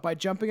kill himself by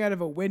jumping out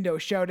of a window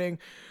shouting,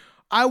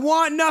 "I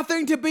want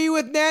nothing to be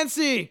with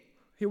Nancy."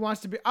 He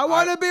wants to be, I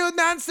want to be with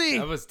Nancy.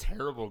 That was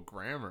terrible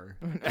grammar.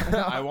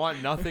 I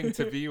want nothing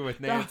to be with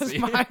That was Nancy.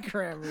 my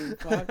grammar, you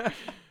fuck.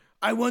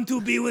 I want to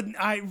be with,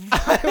 why am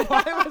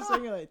I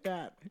singing like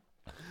that?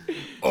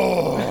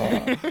 Oh,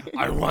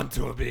 I want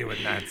to be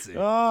with Nancy.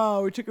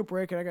 Oh, we took a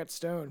break and I got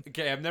stoned.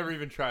 Okay, I've never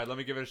even tried. Let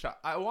me give it a shot.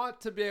 I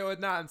want to be with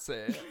Nancy.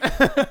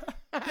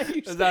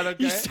 Is that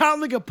okay? You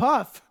sound like a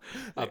puff.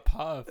 A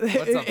puff. What's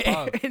a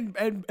puff?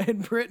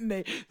 In Britain,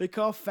 they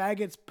call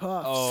faggots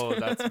puffs. Oh,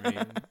 that's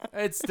mean.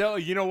 It's still,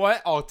 you know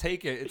what? I'll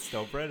take it. It's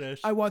still British.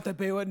 I want to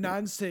be with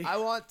Nancy. I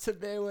want to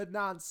be with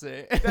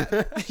Nancy.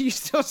 You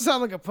still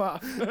sound like a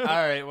puff. All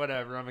right,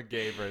 whatever. I'm a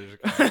gay British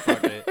guy.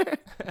 Fuck it.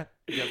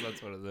 I guess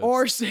that's what it is.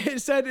 Or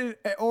said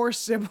it, or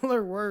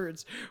similar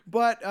words,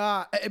 but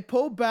it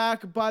pulled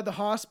back by the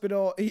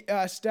hospital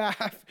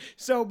staff.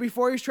 So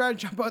before he was trying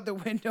to jump out the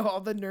window,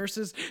 all the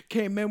nurses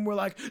came in. Were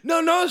like,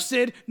 "No,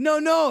 Sid,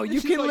 no, you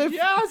She's can like, live.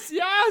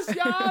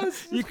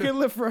 Yes. You can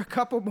live for a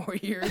couple more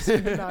years,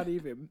 not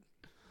even."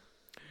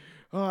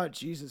 Oh,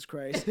 Jesus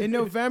Christ. In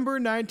November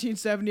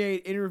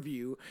 1978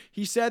 interview,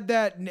 he said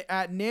that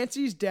at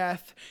Nancy's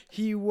death,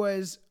 it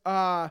was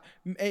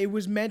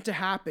meant to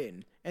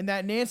happen. And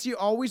that Nancy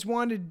always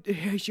wanted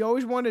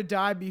to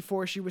die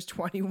before she was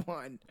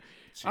 21.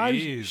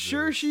 I'm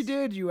sure she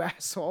did, you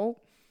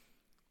asshole.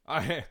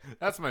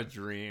 That's my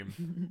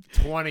dream.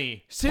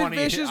 20. Sid 20.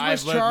 Vicious was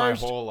I've lived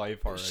charged. my whole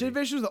life already. Sid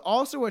Vicious was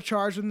also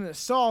charged with an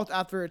assault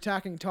after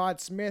attacking Todd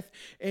Smith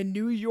in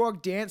New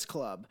York dance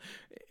club.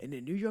 In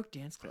a New York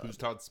dance club. Who's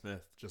Todd Smith?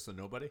 Just a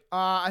nobody?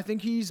 I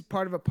think he's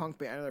part of a punk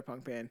band, another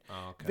punk band.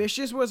 Oh, okay.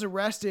 Vicious was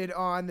arrested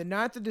on the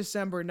 9th of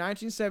December,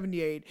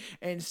 1978,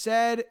 and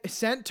sent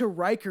to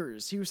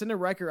Rikers. He was sent to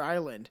Riker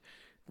Island.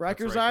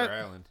 Riker Island.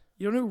 Island.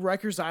 You don't know who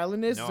Rikers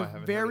Island is? No, It's I a haven't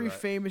heard very of that.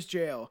 famous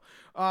jail.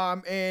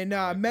 And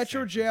like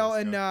Metro San Jail,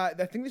 and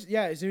Francisco. I think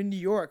it's in New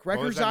York. What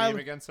was Rikers that Island.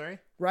 name again, sorry?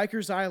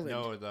 Rikers Island.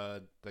 No,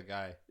 the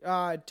guy.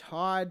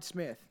 Todd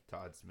Smith.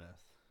 Todd Smith.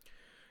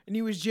 And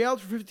he was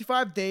jailed for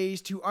 55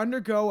 days to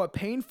undergo a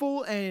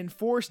painful and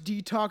enforced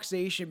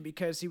detoxation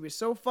because he was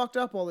so fucked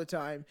up all the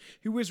time.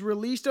 He was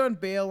released on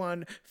bail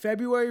on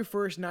February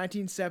 1st,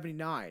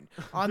 1979.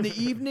 On the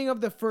evening of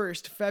the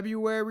 1st,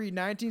 February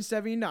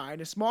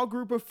 1979, a small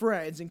group of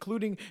friends,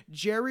 including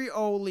Jerry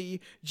Only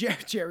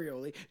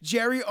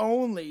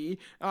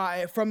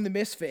from the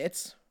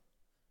Misfits.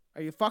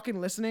 Are you fucking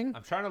listening?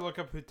 I'm trying to look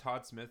up who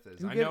Todd Smith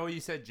is. I get- know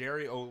you said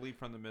Jerry Oley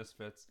from the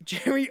Misfits.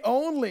 Jerry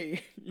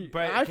Only.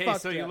 But I okay,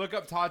 fucked so you up. look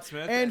up Todd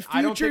Smith, And and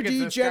I don't future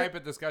think it's this guy, DJ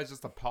but this guy's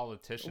just a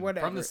politician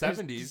Whatever. from the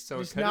 '70s. So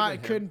it It's could not.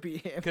 have been Couldn't him. be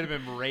him. Could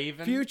have been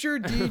Raven. Future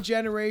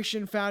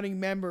D-Generation founding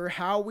member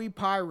Howie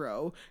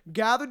Pyro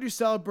gathered to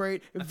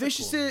celebrate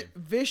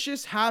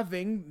Vicious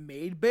having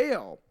made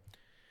bail.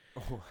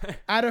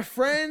 At a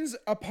friend's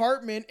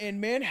apartment in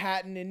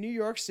Manhattan in New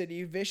York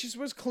City, Vicious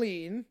was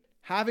clean,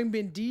 having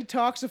been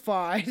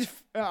detoxified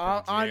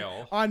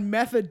jail. on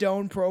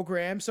methadone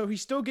program, so he's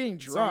still getting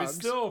So drugs. he's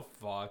still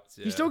fucked.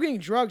 Yeah. He's still getting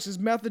drugs. His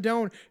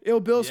methadone. Ill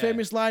Bill's Yeah.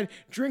 famous line: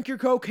 "Drink your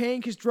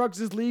cocaine, cause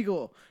drugs is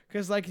legal."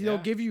 Cause like they'll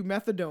Yeah. give you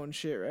methadone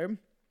shit, right?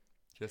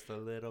 just a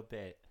little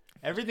bit.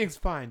 Everything's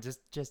fine.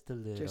 Just a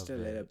little. Just a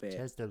little bit.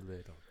 Just a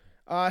little.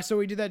 So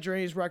he did that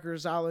during his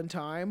Rikers Island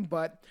time,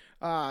 but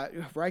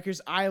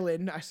Rikers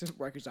Island, I said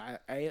Rikers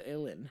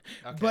Island.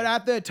 But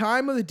at the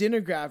time of the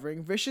dinner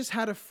gathering, Vicious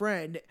had a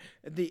friend,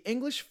 the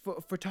English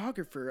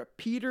photographer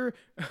Peter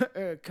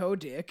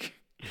Kodik,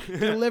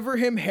 deliver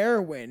him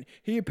heroin.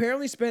 He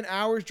apparently spent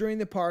hours during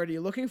the party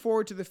looking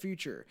forward to the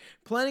future,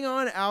 planning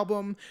on an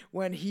album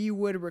when he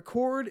would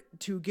record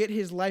to get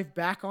his life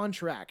back on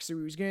track. So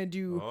he was gonna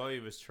do. Oh, he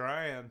was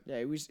trying.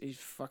 Yeah, he's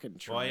fucking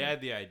trying. Well, he had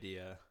the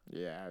idea.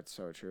 Yeah, it's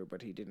so true,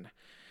 but he didn't.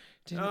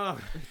 Oh,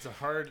 it's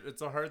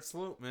a hard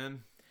slope,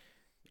 man.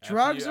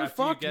 Drugs are after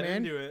fucked, you get man.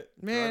 Into it,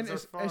 Man,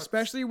 drugs are fucked.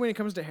 especially when it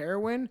comes to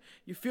heroin,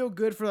 you feel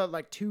good for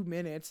like 2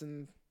 minutes,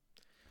 and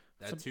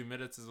that 2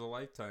 minutes is a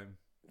lifetime.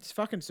 it's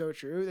fucking so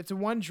true. It's the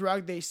one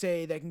drug they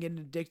say that can get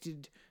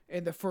addicted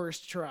in the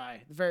first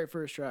try, the very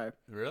first try.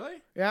 Really?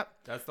 Yep.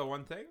 That's the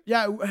one thing?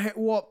 Yeah.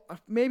 Well,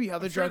 maybe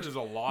other sure drugs. there's a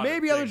lot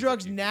maybe of other things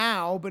drugs that you can-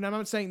 now, but I'm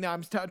not saying that.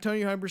 I'm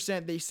telling you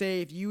 100%. They say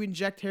if you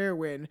inject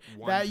heroin,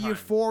 One that time.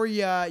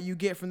 euphoria you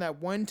get from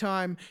that one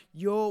time,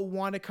 you'll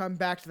want to come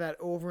back to that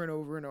over and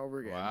over and over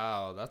again.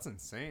 Wow, that's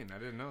insane. I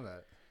didn't know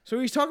that. So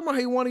he's talking about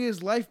how he wanted to get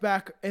his life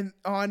back and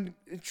on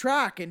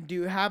track and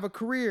have a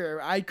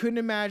career. I couldn't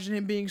imagine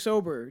him being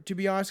sober, to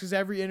be honest, because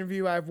every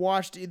interview I've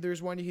watched,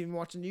 there's one you can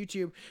watch on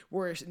YouTube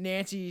where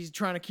Nancy's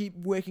trying to keep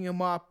waking him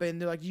up,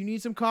 and they're like, "You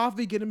need some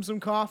coffee? Get him some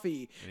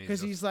coffee,"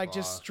 because he's like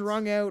just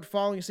strung out,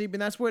 falling asleep,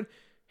 and that's what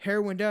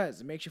heroin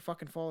does. It makes you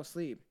fucking fall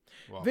asleep.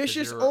 Well, 'cause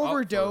Vicious you're up for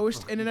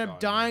overdosed and ended fucking up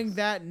dying goddamn-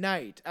 that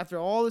night. After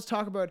all this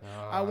talk about,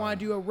 I want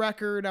to do a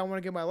record, I want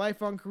to get my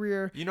life on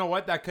career. You know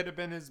what? That could have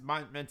been his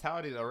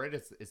mentality, though, right?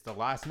 It's the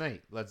last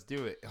night. Let's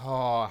do it.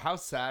 Oh, how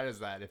sad is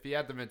that? If he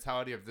had the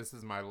mentality of this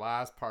is my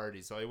last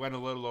party, so he went a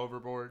little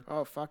overboard.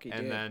 Oh fuck, he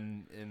did.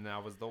 And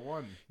that was the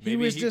one. He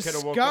was coulda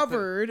woke up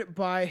discovered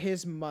by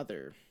his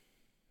mother.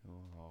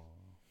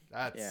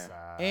 That's Yeah.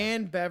 sad.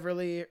 And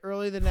Beverly,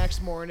 early the next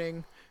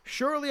morning,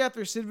 shortly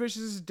after Sid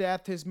Vicious's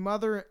death, his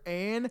mother,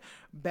 Anne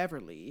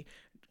Beverly,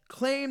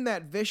 claimed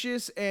that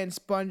Vicious and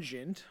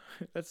Spungent,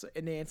 that's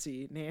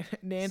Nancy,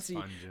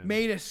 Spungent.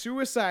 made a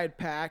suicide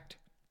pact.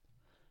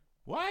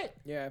 What?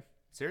 Yeah.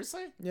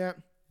 Seriously? Yeah.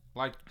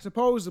 Like,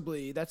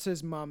 Supposedly, that's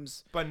his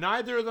mom's. but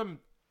neither of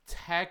them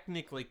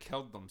technically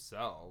killed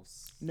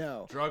themselves.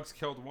 No. Drugs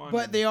killed one.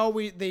 But and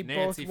they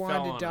Nancy both fell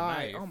wanted on to a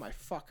die. knife. Oh my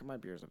fuck, my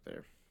beer's up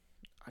there.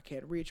 I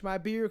can't reach my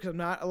beer because I'm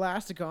not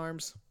elastic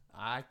arms.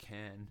 I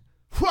can.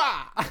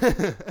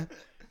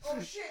 Oh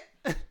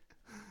shit.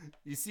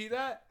 You see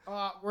that?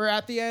 We're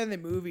at the end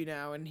of the movie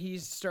now, and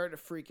he's starting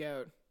to freak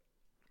out.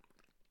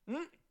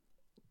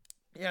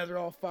 Yeah, they're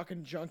all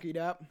fucking junkied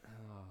up.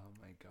 Oh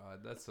my god,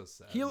 that's so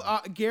sad.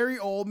 Gary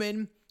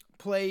Oldman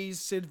plays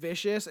Sid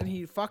Vicious, and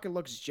he fucking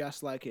looks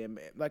just like him.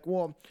 Like,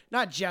 well,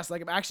 not just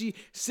like him. Actually,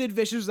 Sid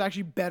Vicious is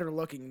actually better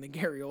looking than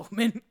Gary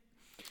Oldman.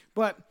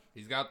 But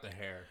He's got the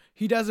hair.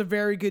 he does a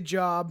very good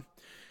job.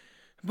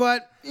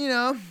 But, you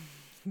know,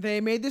 they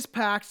made this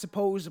pact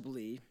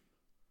supposedly,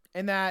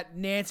 and that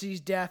Nancy's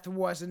death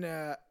wasn't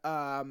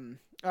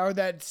or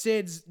that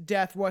Sid's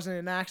death wasn't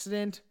an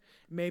accident.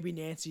 Maybe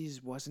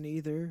Nancy's wasn't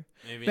either.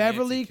 Maybe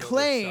Beverly Nancy killed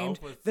claimed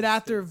herself with that the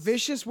after sticks.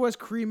 Vicious was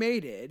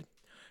cremated,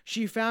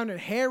 she found a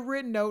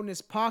handwritten note in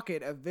his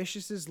pocket of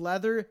Vicious's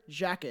leather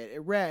jacket. It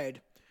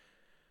read,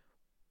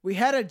 "We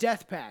had a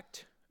death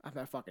pact." I'm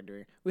not fucking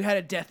doing it. "We had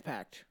a death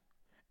pact,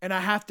 and I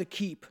have to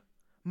keep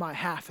my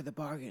half of the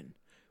bargain.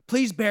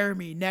 Please bury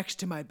me next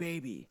to my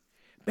baby.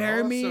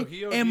 Bury Oh, me so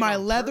he OD'd in my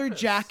on leather purpose.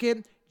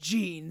 jacket,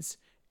 jeans,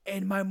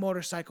 and my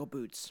motorcycle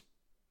boots.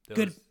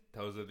 Good.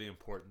 Those are the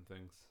important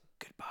things.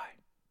 Goodbye.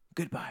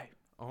 Goodbye."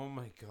 Oh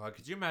my god,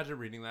 could you imagine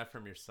reading that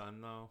from your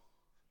son though?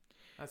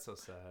 That's so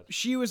sad.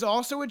 She was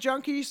also a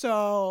junkie,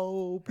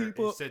 so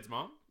people. Sid's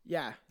mom?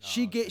 Yeah,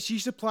 she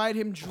supplied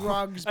him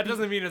drugs. That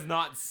doesn't mean it's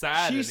not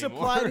sad She anymore.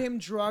 supplied him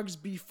drugs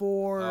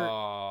before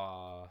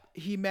Aw.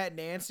 he met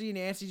Nancy.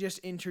 Nancy just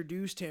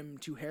introduced him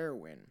to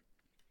heroin.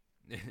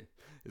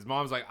 His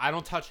mom's like, I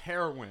don't touch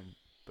heroin,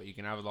 but you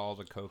can have all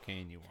the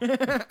cocaine you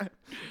want.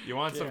 You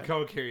want some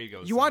coke? Here you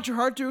go. You want your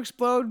heart to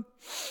explode?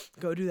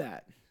 Go do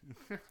that.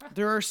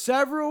 There are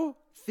several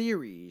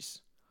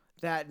theories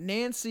that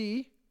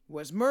Nancy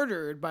was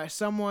murdered by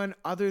someone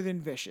other than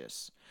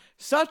Vicious,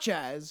 such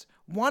as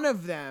one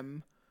of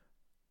them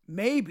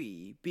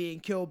maybe being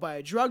killed by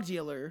a drug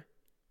dealer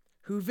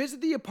who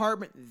visited the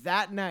apartment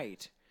that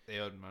night. They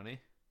owed money?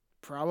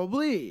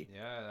 Probably.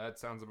 Yeah, that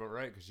sounds about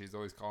right, because she's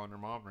always calling her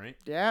mom, right?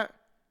 Yeah.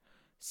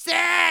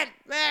 Sid!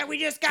 Man, we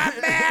just got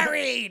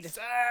married!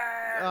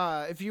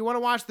 If you want to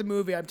watch the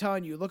movie, I'm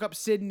telling you, look up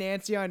Sid and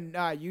Nancy on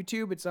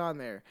YouTube. It's on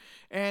there.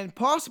 And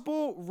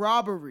possible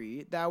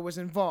robbery that was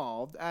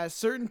involved, as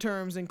certain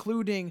terms,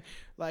 including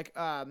like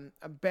a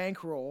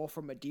bankroll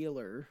from a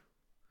dealer.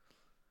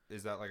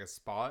 Is that like a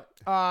spot?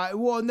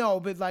 Well, no,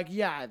 but like,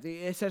 yeah,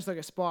 it says like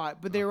a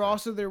spot. But they were Okay.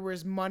 also, there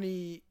was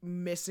money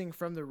missing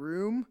from the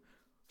room.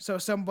 So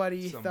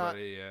somebody thought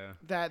Yeah.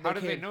 that How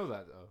did they came- know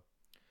that, though?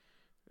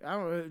 I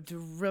don't know, to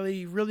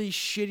really, really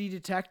shitty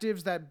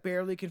detectives that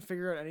barely can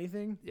figure out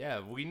anything.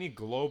 Yeah, we need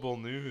global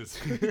news.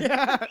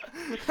 Yeah.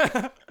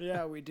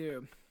 Yeah, we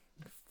do.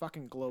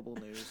 Fucking global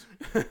news.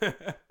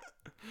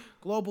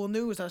 Global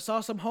news. I saw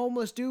some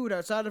homeless dude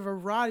outside of a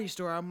variety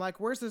store. I'm like,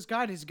 where's this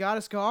guy? He's got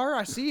his car?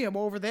 I see him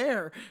over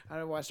there. I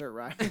don't want to start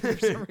rhyming for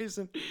some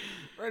reason.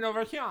 Right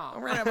over here.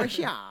 Right over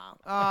here.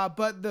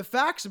 But the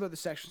facts about the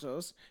Sex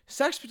Pistols.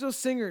 Sex Pistols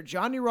singer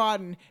Johnny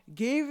Rotten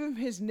gave him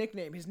his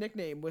nickname. His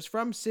nickname was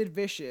from Sid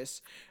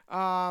Vicious.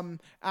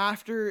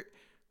 After...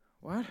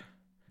 What?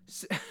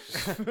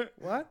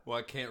 What? Well,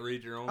 I can't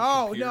read your own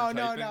Oh, computer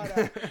no.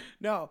 typing.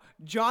 No.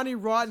 Johnny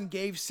Rotten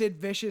gave Sid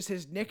Vicious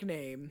his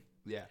nickname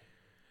Yeah.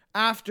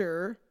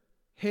 after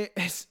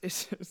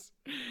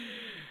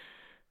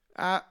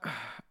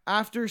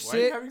after Why are you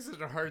Sid... having such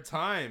a hard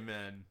time,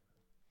 man?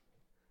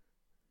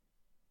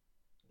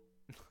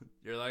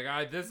 You're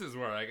like, this is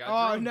where I got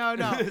Oh, drunk.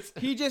 no.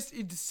 Sid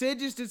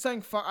just did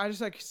something I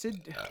just like,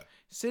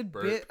 Sid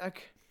Burp. bit,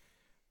 like...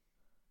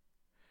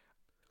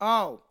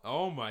 Oh.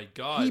 Oh my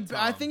god,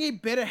 I Tom. think he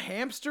bit a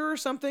hamster or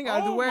something. out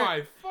of the Oh way.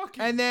 my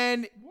fucking... And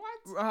then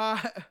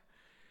What?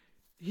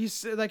 he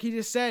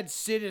just said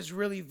Sid is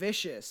really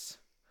vicious.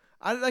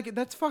 I like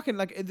that's fucking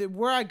like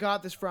where I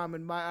got this from,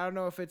 and I don't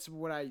know if it's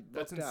what I looked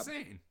That's up.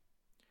 insane.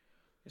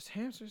 Is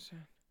hamsters?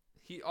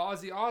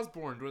 Ozzy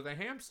Osbourne was a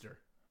hamster.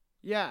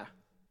 Yeah,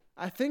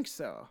 I think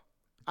so.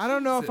 I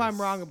don't know if I'm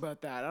Jesus. wrong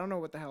about that. I don't know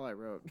what the hell I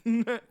wrote.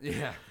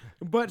 Yeah.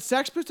 But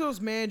Sex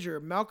Pistols manager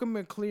Malcolm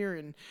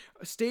McLaren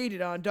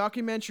stated on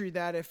documentary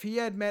that if he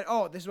had met,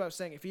 this is what I was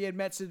saying, if he had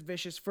met Sid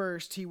Vicious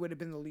first, he would have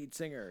been the lead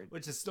singer.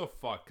 Which is still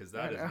fucked, because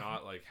that is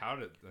not like, how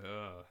did...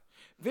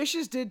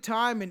 Vicious did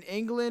time in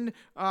England,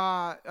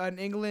 an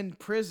England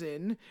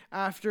prison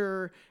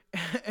after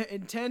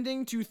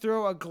intending to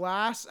throw a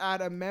glass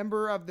at a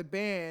member of the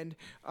band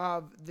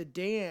of The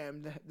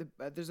Damned.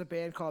 There's a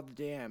band called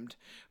The Damned,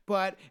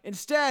 but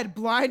instead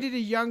blinded a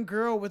young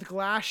girl with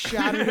glass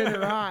shattered in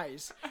her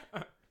eyes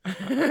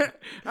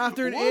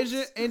after an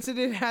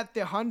incident at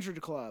the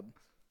 100 Club.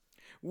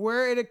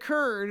 Where it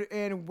occurred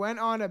and went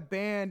on a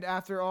ban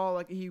after all,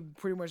 like he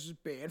pretty much was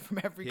banned from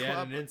every He club.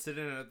 had an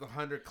incident at the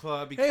 100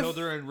 Club. He Hey, killed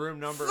her in room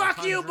number Fuck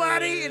 100. you,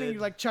 buddy! And he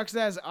like chucks it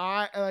at his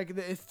eye, like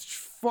it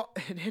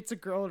hits a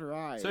girl in her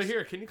eyes. So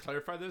here, can you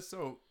clarify this?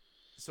 So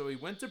he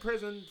went to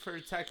prison for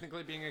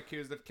technically being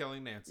accused of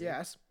killing Nancy.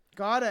 Yes,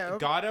 got out.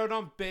 Got out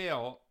on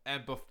bail,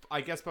 and I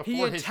guess before He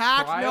his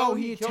attacked. trial,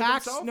 He killed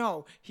attacked. himself?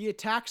 No, he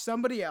attacked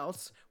somebody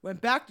else. Went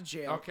back to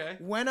jail. Okay.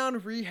 Went on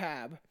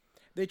rehab.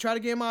 They tried to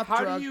get him off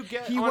How drugs. do you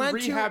get he on went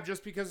rehab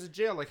just because of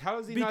jail? Like, how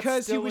is he not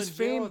because still he was in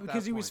jail famous. at that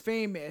Because he was point?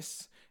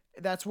 famous.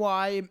 That's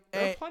why.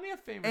 There are plenty of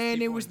famous and it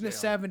people was in the jail.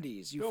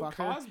 70s. You Bill fucker.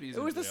 Cosby's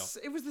it was in the jail.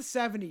 it was the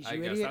 70s. I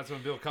You guess idiot. that's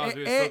when Bill Cosby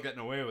was And- still getting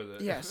away with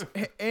it. Yes,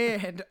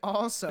 and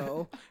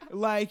also,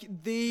 like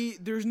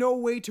there's no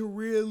way to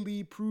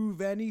really prove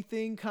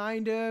anything.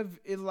 Kind of,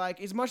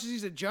 as much as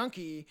he's a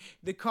junkie,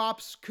 the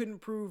cops couldn't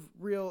prove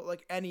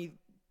any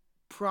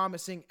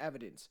promising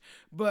evidence.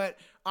 But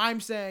I'm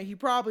saying he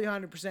probably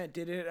 100%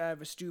 did it out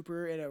of a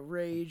stupor and a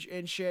rage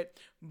and shit.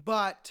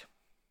 But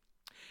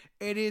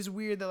it is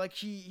weird that like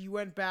he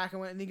went back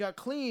and he got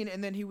clean,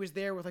 and then he was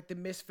there with like the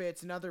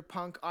Misfits and other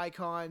punk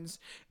icons,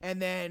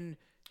 and then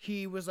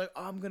he was like,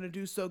 I'm gonna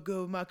do so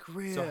good with my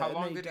career. So how and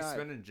long then did he died.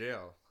 spend in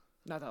jail?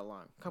 Not that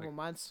long. A couple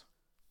months.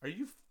 Are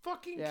you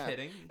fucking Yeah.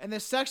 kidding? And the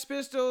Sex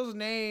Pistols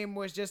name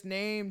was just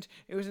named.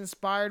 It was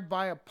inspired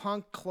by a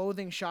punk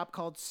clothing shop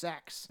called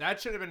Sex. That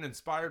should have been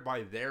inspired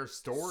by their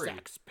story.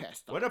 Sex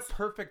Pistols. What a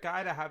perfect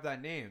guy to have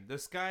that name.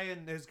 This guy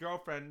and his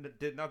girlfriend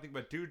did nothing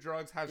but do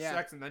drugs, have Yeah.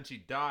 sex, and then she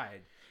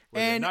died. With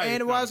a And knife,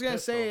 and what not I was a gonna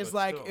pistol, say is but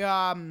like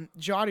still.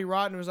 Johnny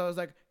Rotten was always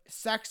like,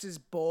 sex is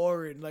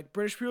boring. Like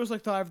British people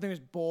like thought everything was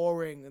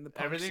boring in the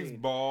punk everything's scene.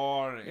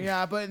 boring.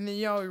 Yeah, but in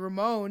the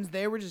Ramones,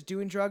 they were just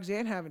doing drugs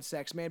and having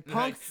sex, man.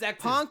 Punk, sex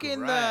is punk in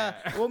the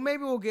great. well,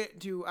 maybe we'll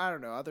get to I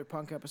don't know other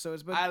punk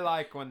episodes, but I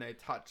like when they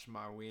touch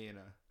my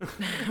wiener.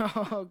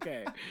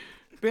 okay,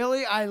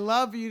 Billy, I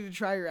love you to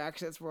try your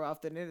accents more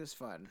often. It is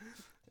fun.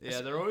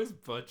 Yeah, they're always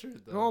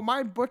butchered though. Oh,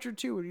 mine butchered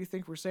too. What do you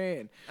think we're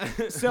saying?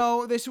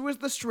 So this was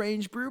the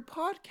Strange Brew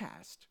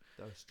podcast.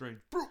 That's strange.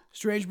 Bro.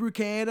 Strange Brew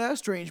Canada,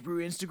 Strange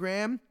Brew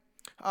Instagram.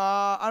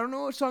 I don't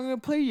know what song I'm gonna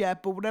play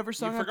yet, but whatever You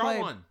song I forgot play.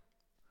 one.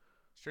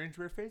 Strange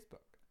Brew Facebook.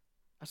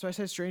 So I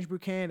said Strange Brew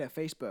Canada,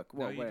 Facebook. No,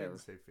 Well, you whatever.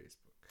 didn't say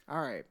Facebook.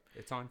 All right.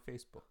 It's on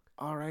Facebook.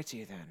 All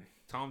righty then.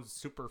 Tom's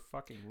super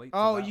fucking late.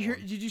 Oh, to that one.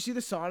 did you see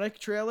the Sonic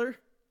trailer?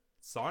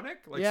 Sonic?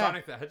 Like Yeah.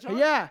 Sonic the Hedgehog?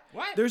 Yeah.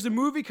 What? There's a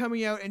movie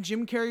coming out, and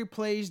Jim Carrey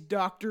plays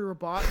Dr.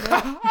 Robotnik.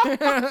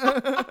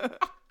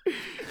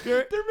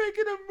 They're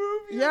making a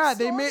movie. Yeah, of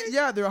they Sonic? made.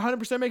 Yeah, they're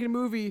 100% making a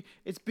movie.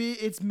 It's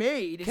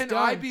made. It's Can done.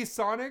 I be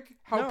Sonic?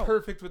 How No.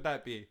 perfect would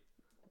that be?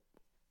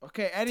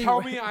 Okay. Anyway,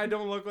 Tell me I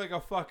don't look like a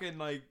fucking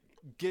like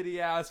giddy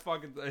ass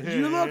fucking.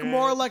 you look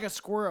more like a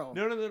squirrel.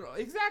 No.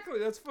 Exactly.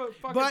 That's fucking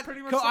But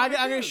pretty much. I'm Sonic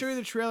gonna is. show you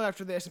the trailer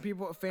after this, and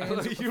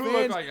fans You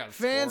look like a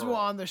fans will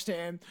squirrel.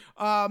 understand.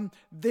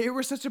 There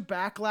was such a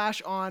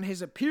backlash on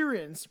his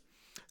appearance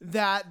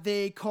that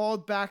they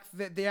called back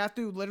that they have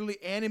to literally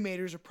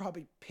animators are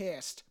probably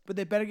pissed, but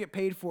they better get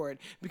paid for it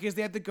because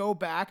they have to go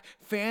back.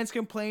 Fans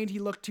complained he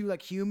looked too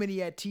like human, he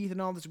had teeth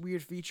and all this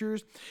weird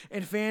features,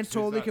 and fans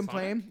totally that,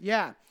 complained.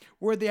 Yeah,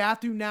 where they have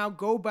to now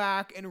go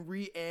back and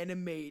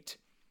reanimate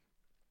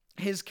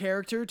his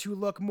character to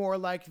look more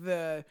like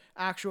the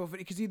actual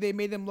because they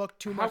made them look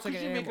too How much could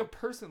like you an make a animal.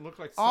 person look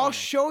like Sonic? I'll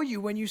show you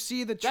when you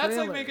see the trailer. That's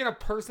like making a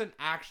person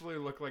actually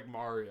look like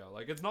Mario.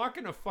 Like it's not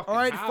gonna fucking. All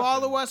right, happen.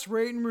 follow us,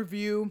 rate and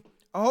review.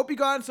 I hope you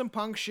got in some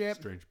punk shit.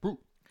 Strange Brew.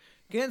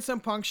 Get in some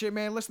punk shit,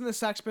 man. Listen to the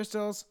Sex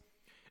Pistols.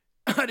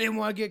 I didn't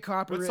want to get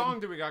copyrighted. What song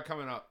do we got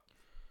coming up?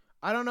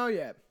 I don't know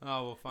yet.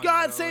 Oh, we'll find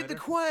God out save the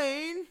later.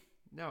 Queen.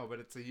 No, but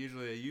it's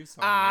usually a you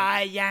song.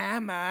 right? I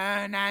am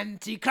an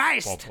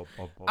antichrist.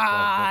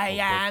 I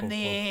am the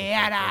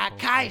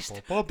anarchist.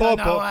 Don't know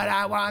what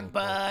I want,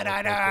 but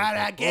I know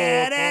how to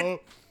get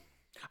it.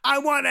 I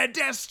want to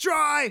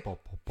destroy.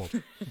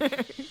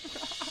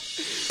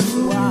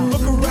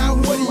 Look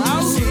around, what do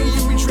you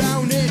see? You be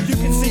drowning, you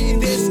can see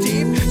this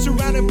deep.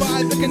 Surrounded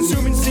by the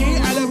consuming sea,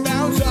 out of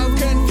bounds of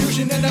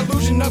confusion and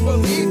illusion of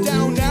belief.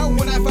 Down now,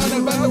 when I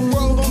found about the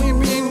world only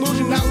being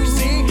illusion, now we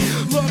see.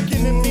 Look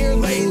in the mirror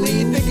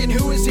lately, thinking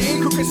who is he?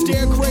 Crooked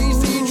stare,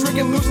 crazy, drinking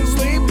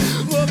sheep.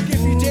 Look,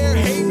 if you dare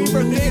hate me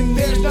for thin,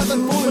 there's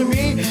nothing fooling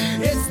me.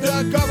 It's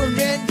the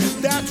government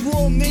that's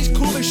ruling these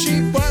cooling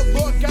sheep. But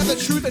look at the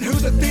truth and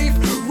who's a thief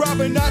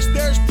robbing us.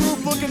 There's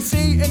proof, look and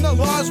see in the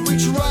laws we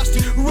trust.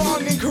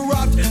 Wrong and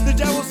corrupt, the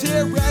devil's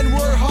here and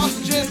we're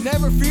hostages.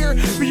 Never fear,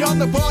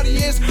 beyond the body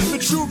is the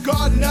true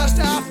God in us.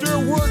 After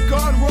we're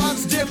gone, run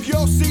stiff,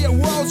 you'll see a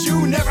world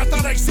you never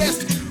thought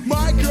exist.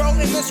 My girl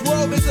in this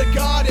world is a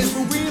goddess,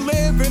 but we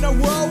live in a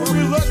world where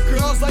we look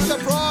girls like the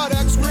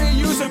products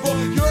reusable.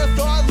 You're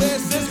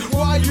thoughtless is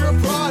why you're a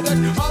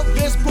product of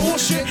this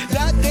bullshit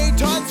that they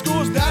taught in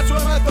schools. That's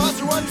why my thoughts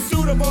are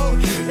unsuitable.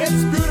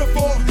 It's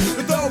beautiful,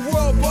 the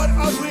world, but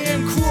ugly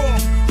and cruel,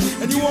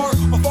 and you are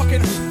a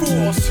fucking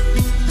fools.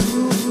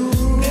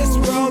 This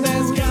world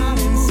has gone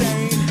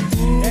insane,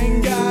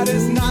 and God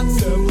is not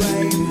to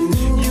blame.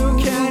 You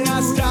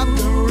cannot stop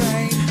the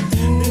rain.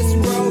 This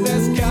world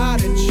has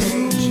gotta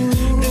change.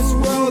 This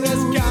world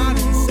has gone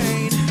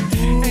insane,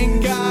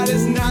 and God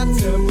is not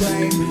to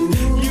blame.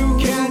 You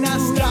cannot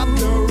stop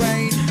the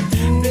rain.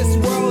 This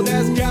world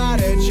has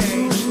gotta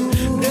change.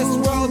 This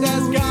world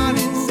has gone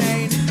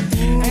insane,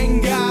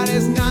 and God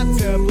is not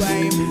to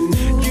blame.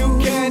 You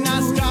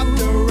cannot stop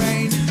the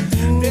rain.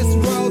 This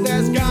world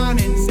has gone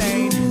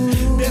insane.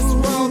 This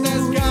world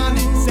has gone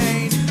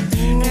insane,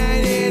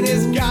 and it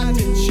has got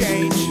to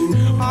change.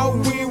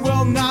 Oh, we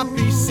will not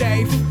be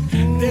safe.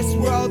 This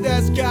world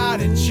has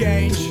gotta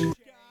change.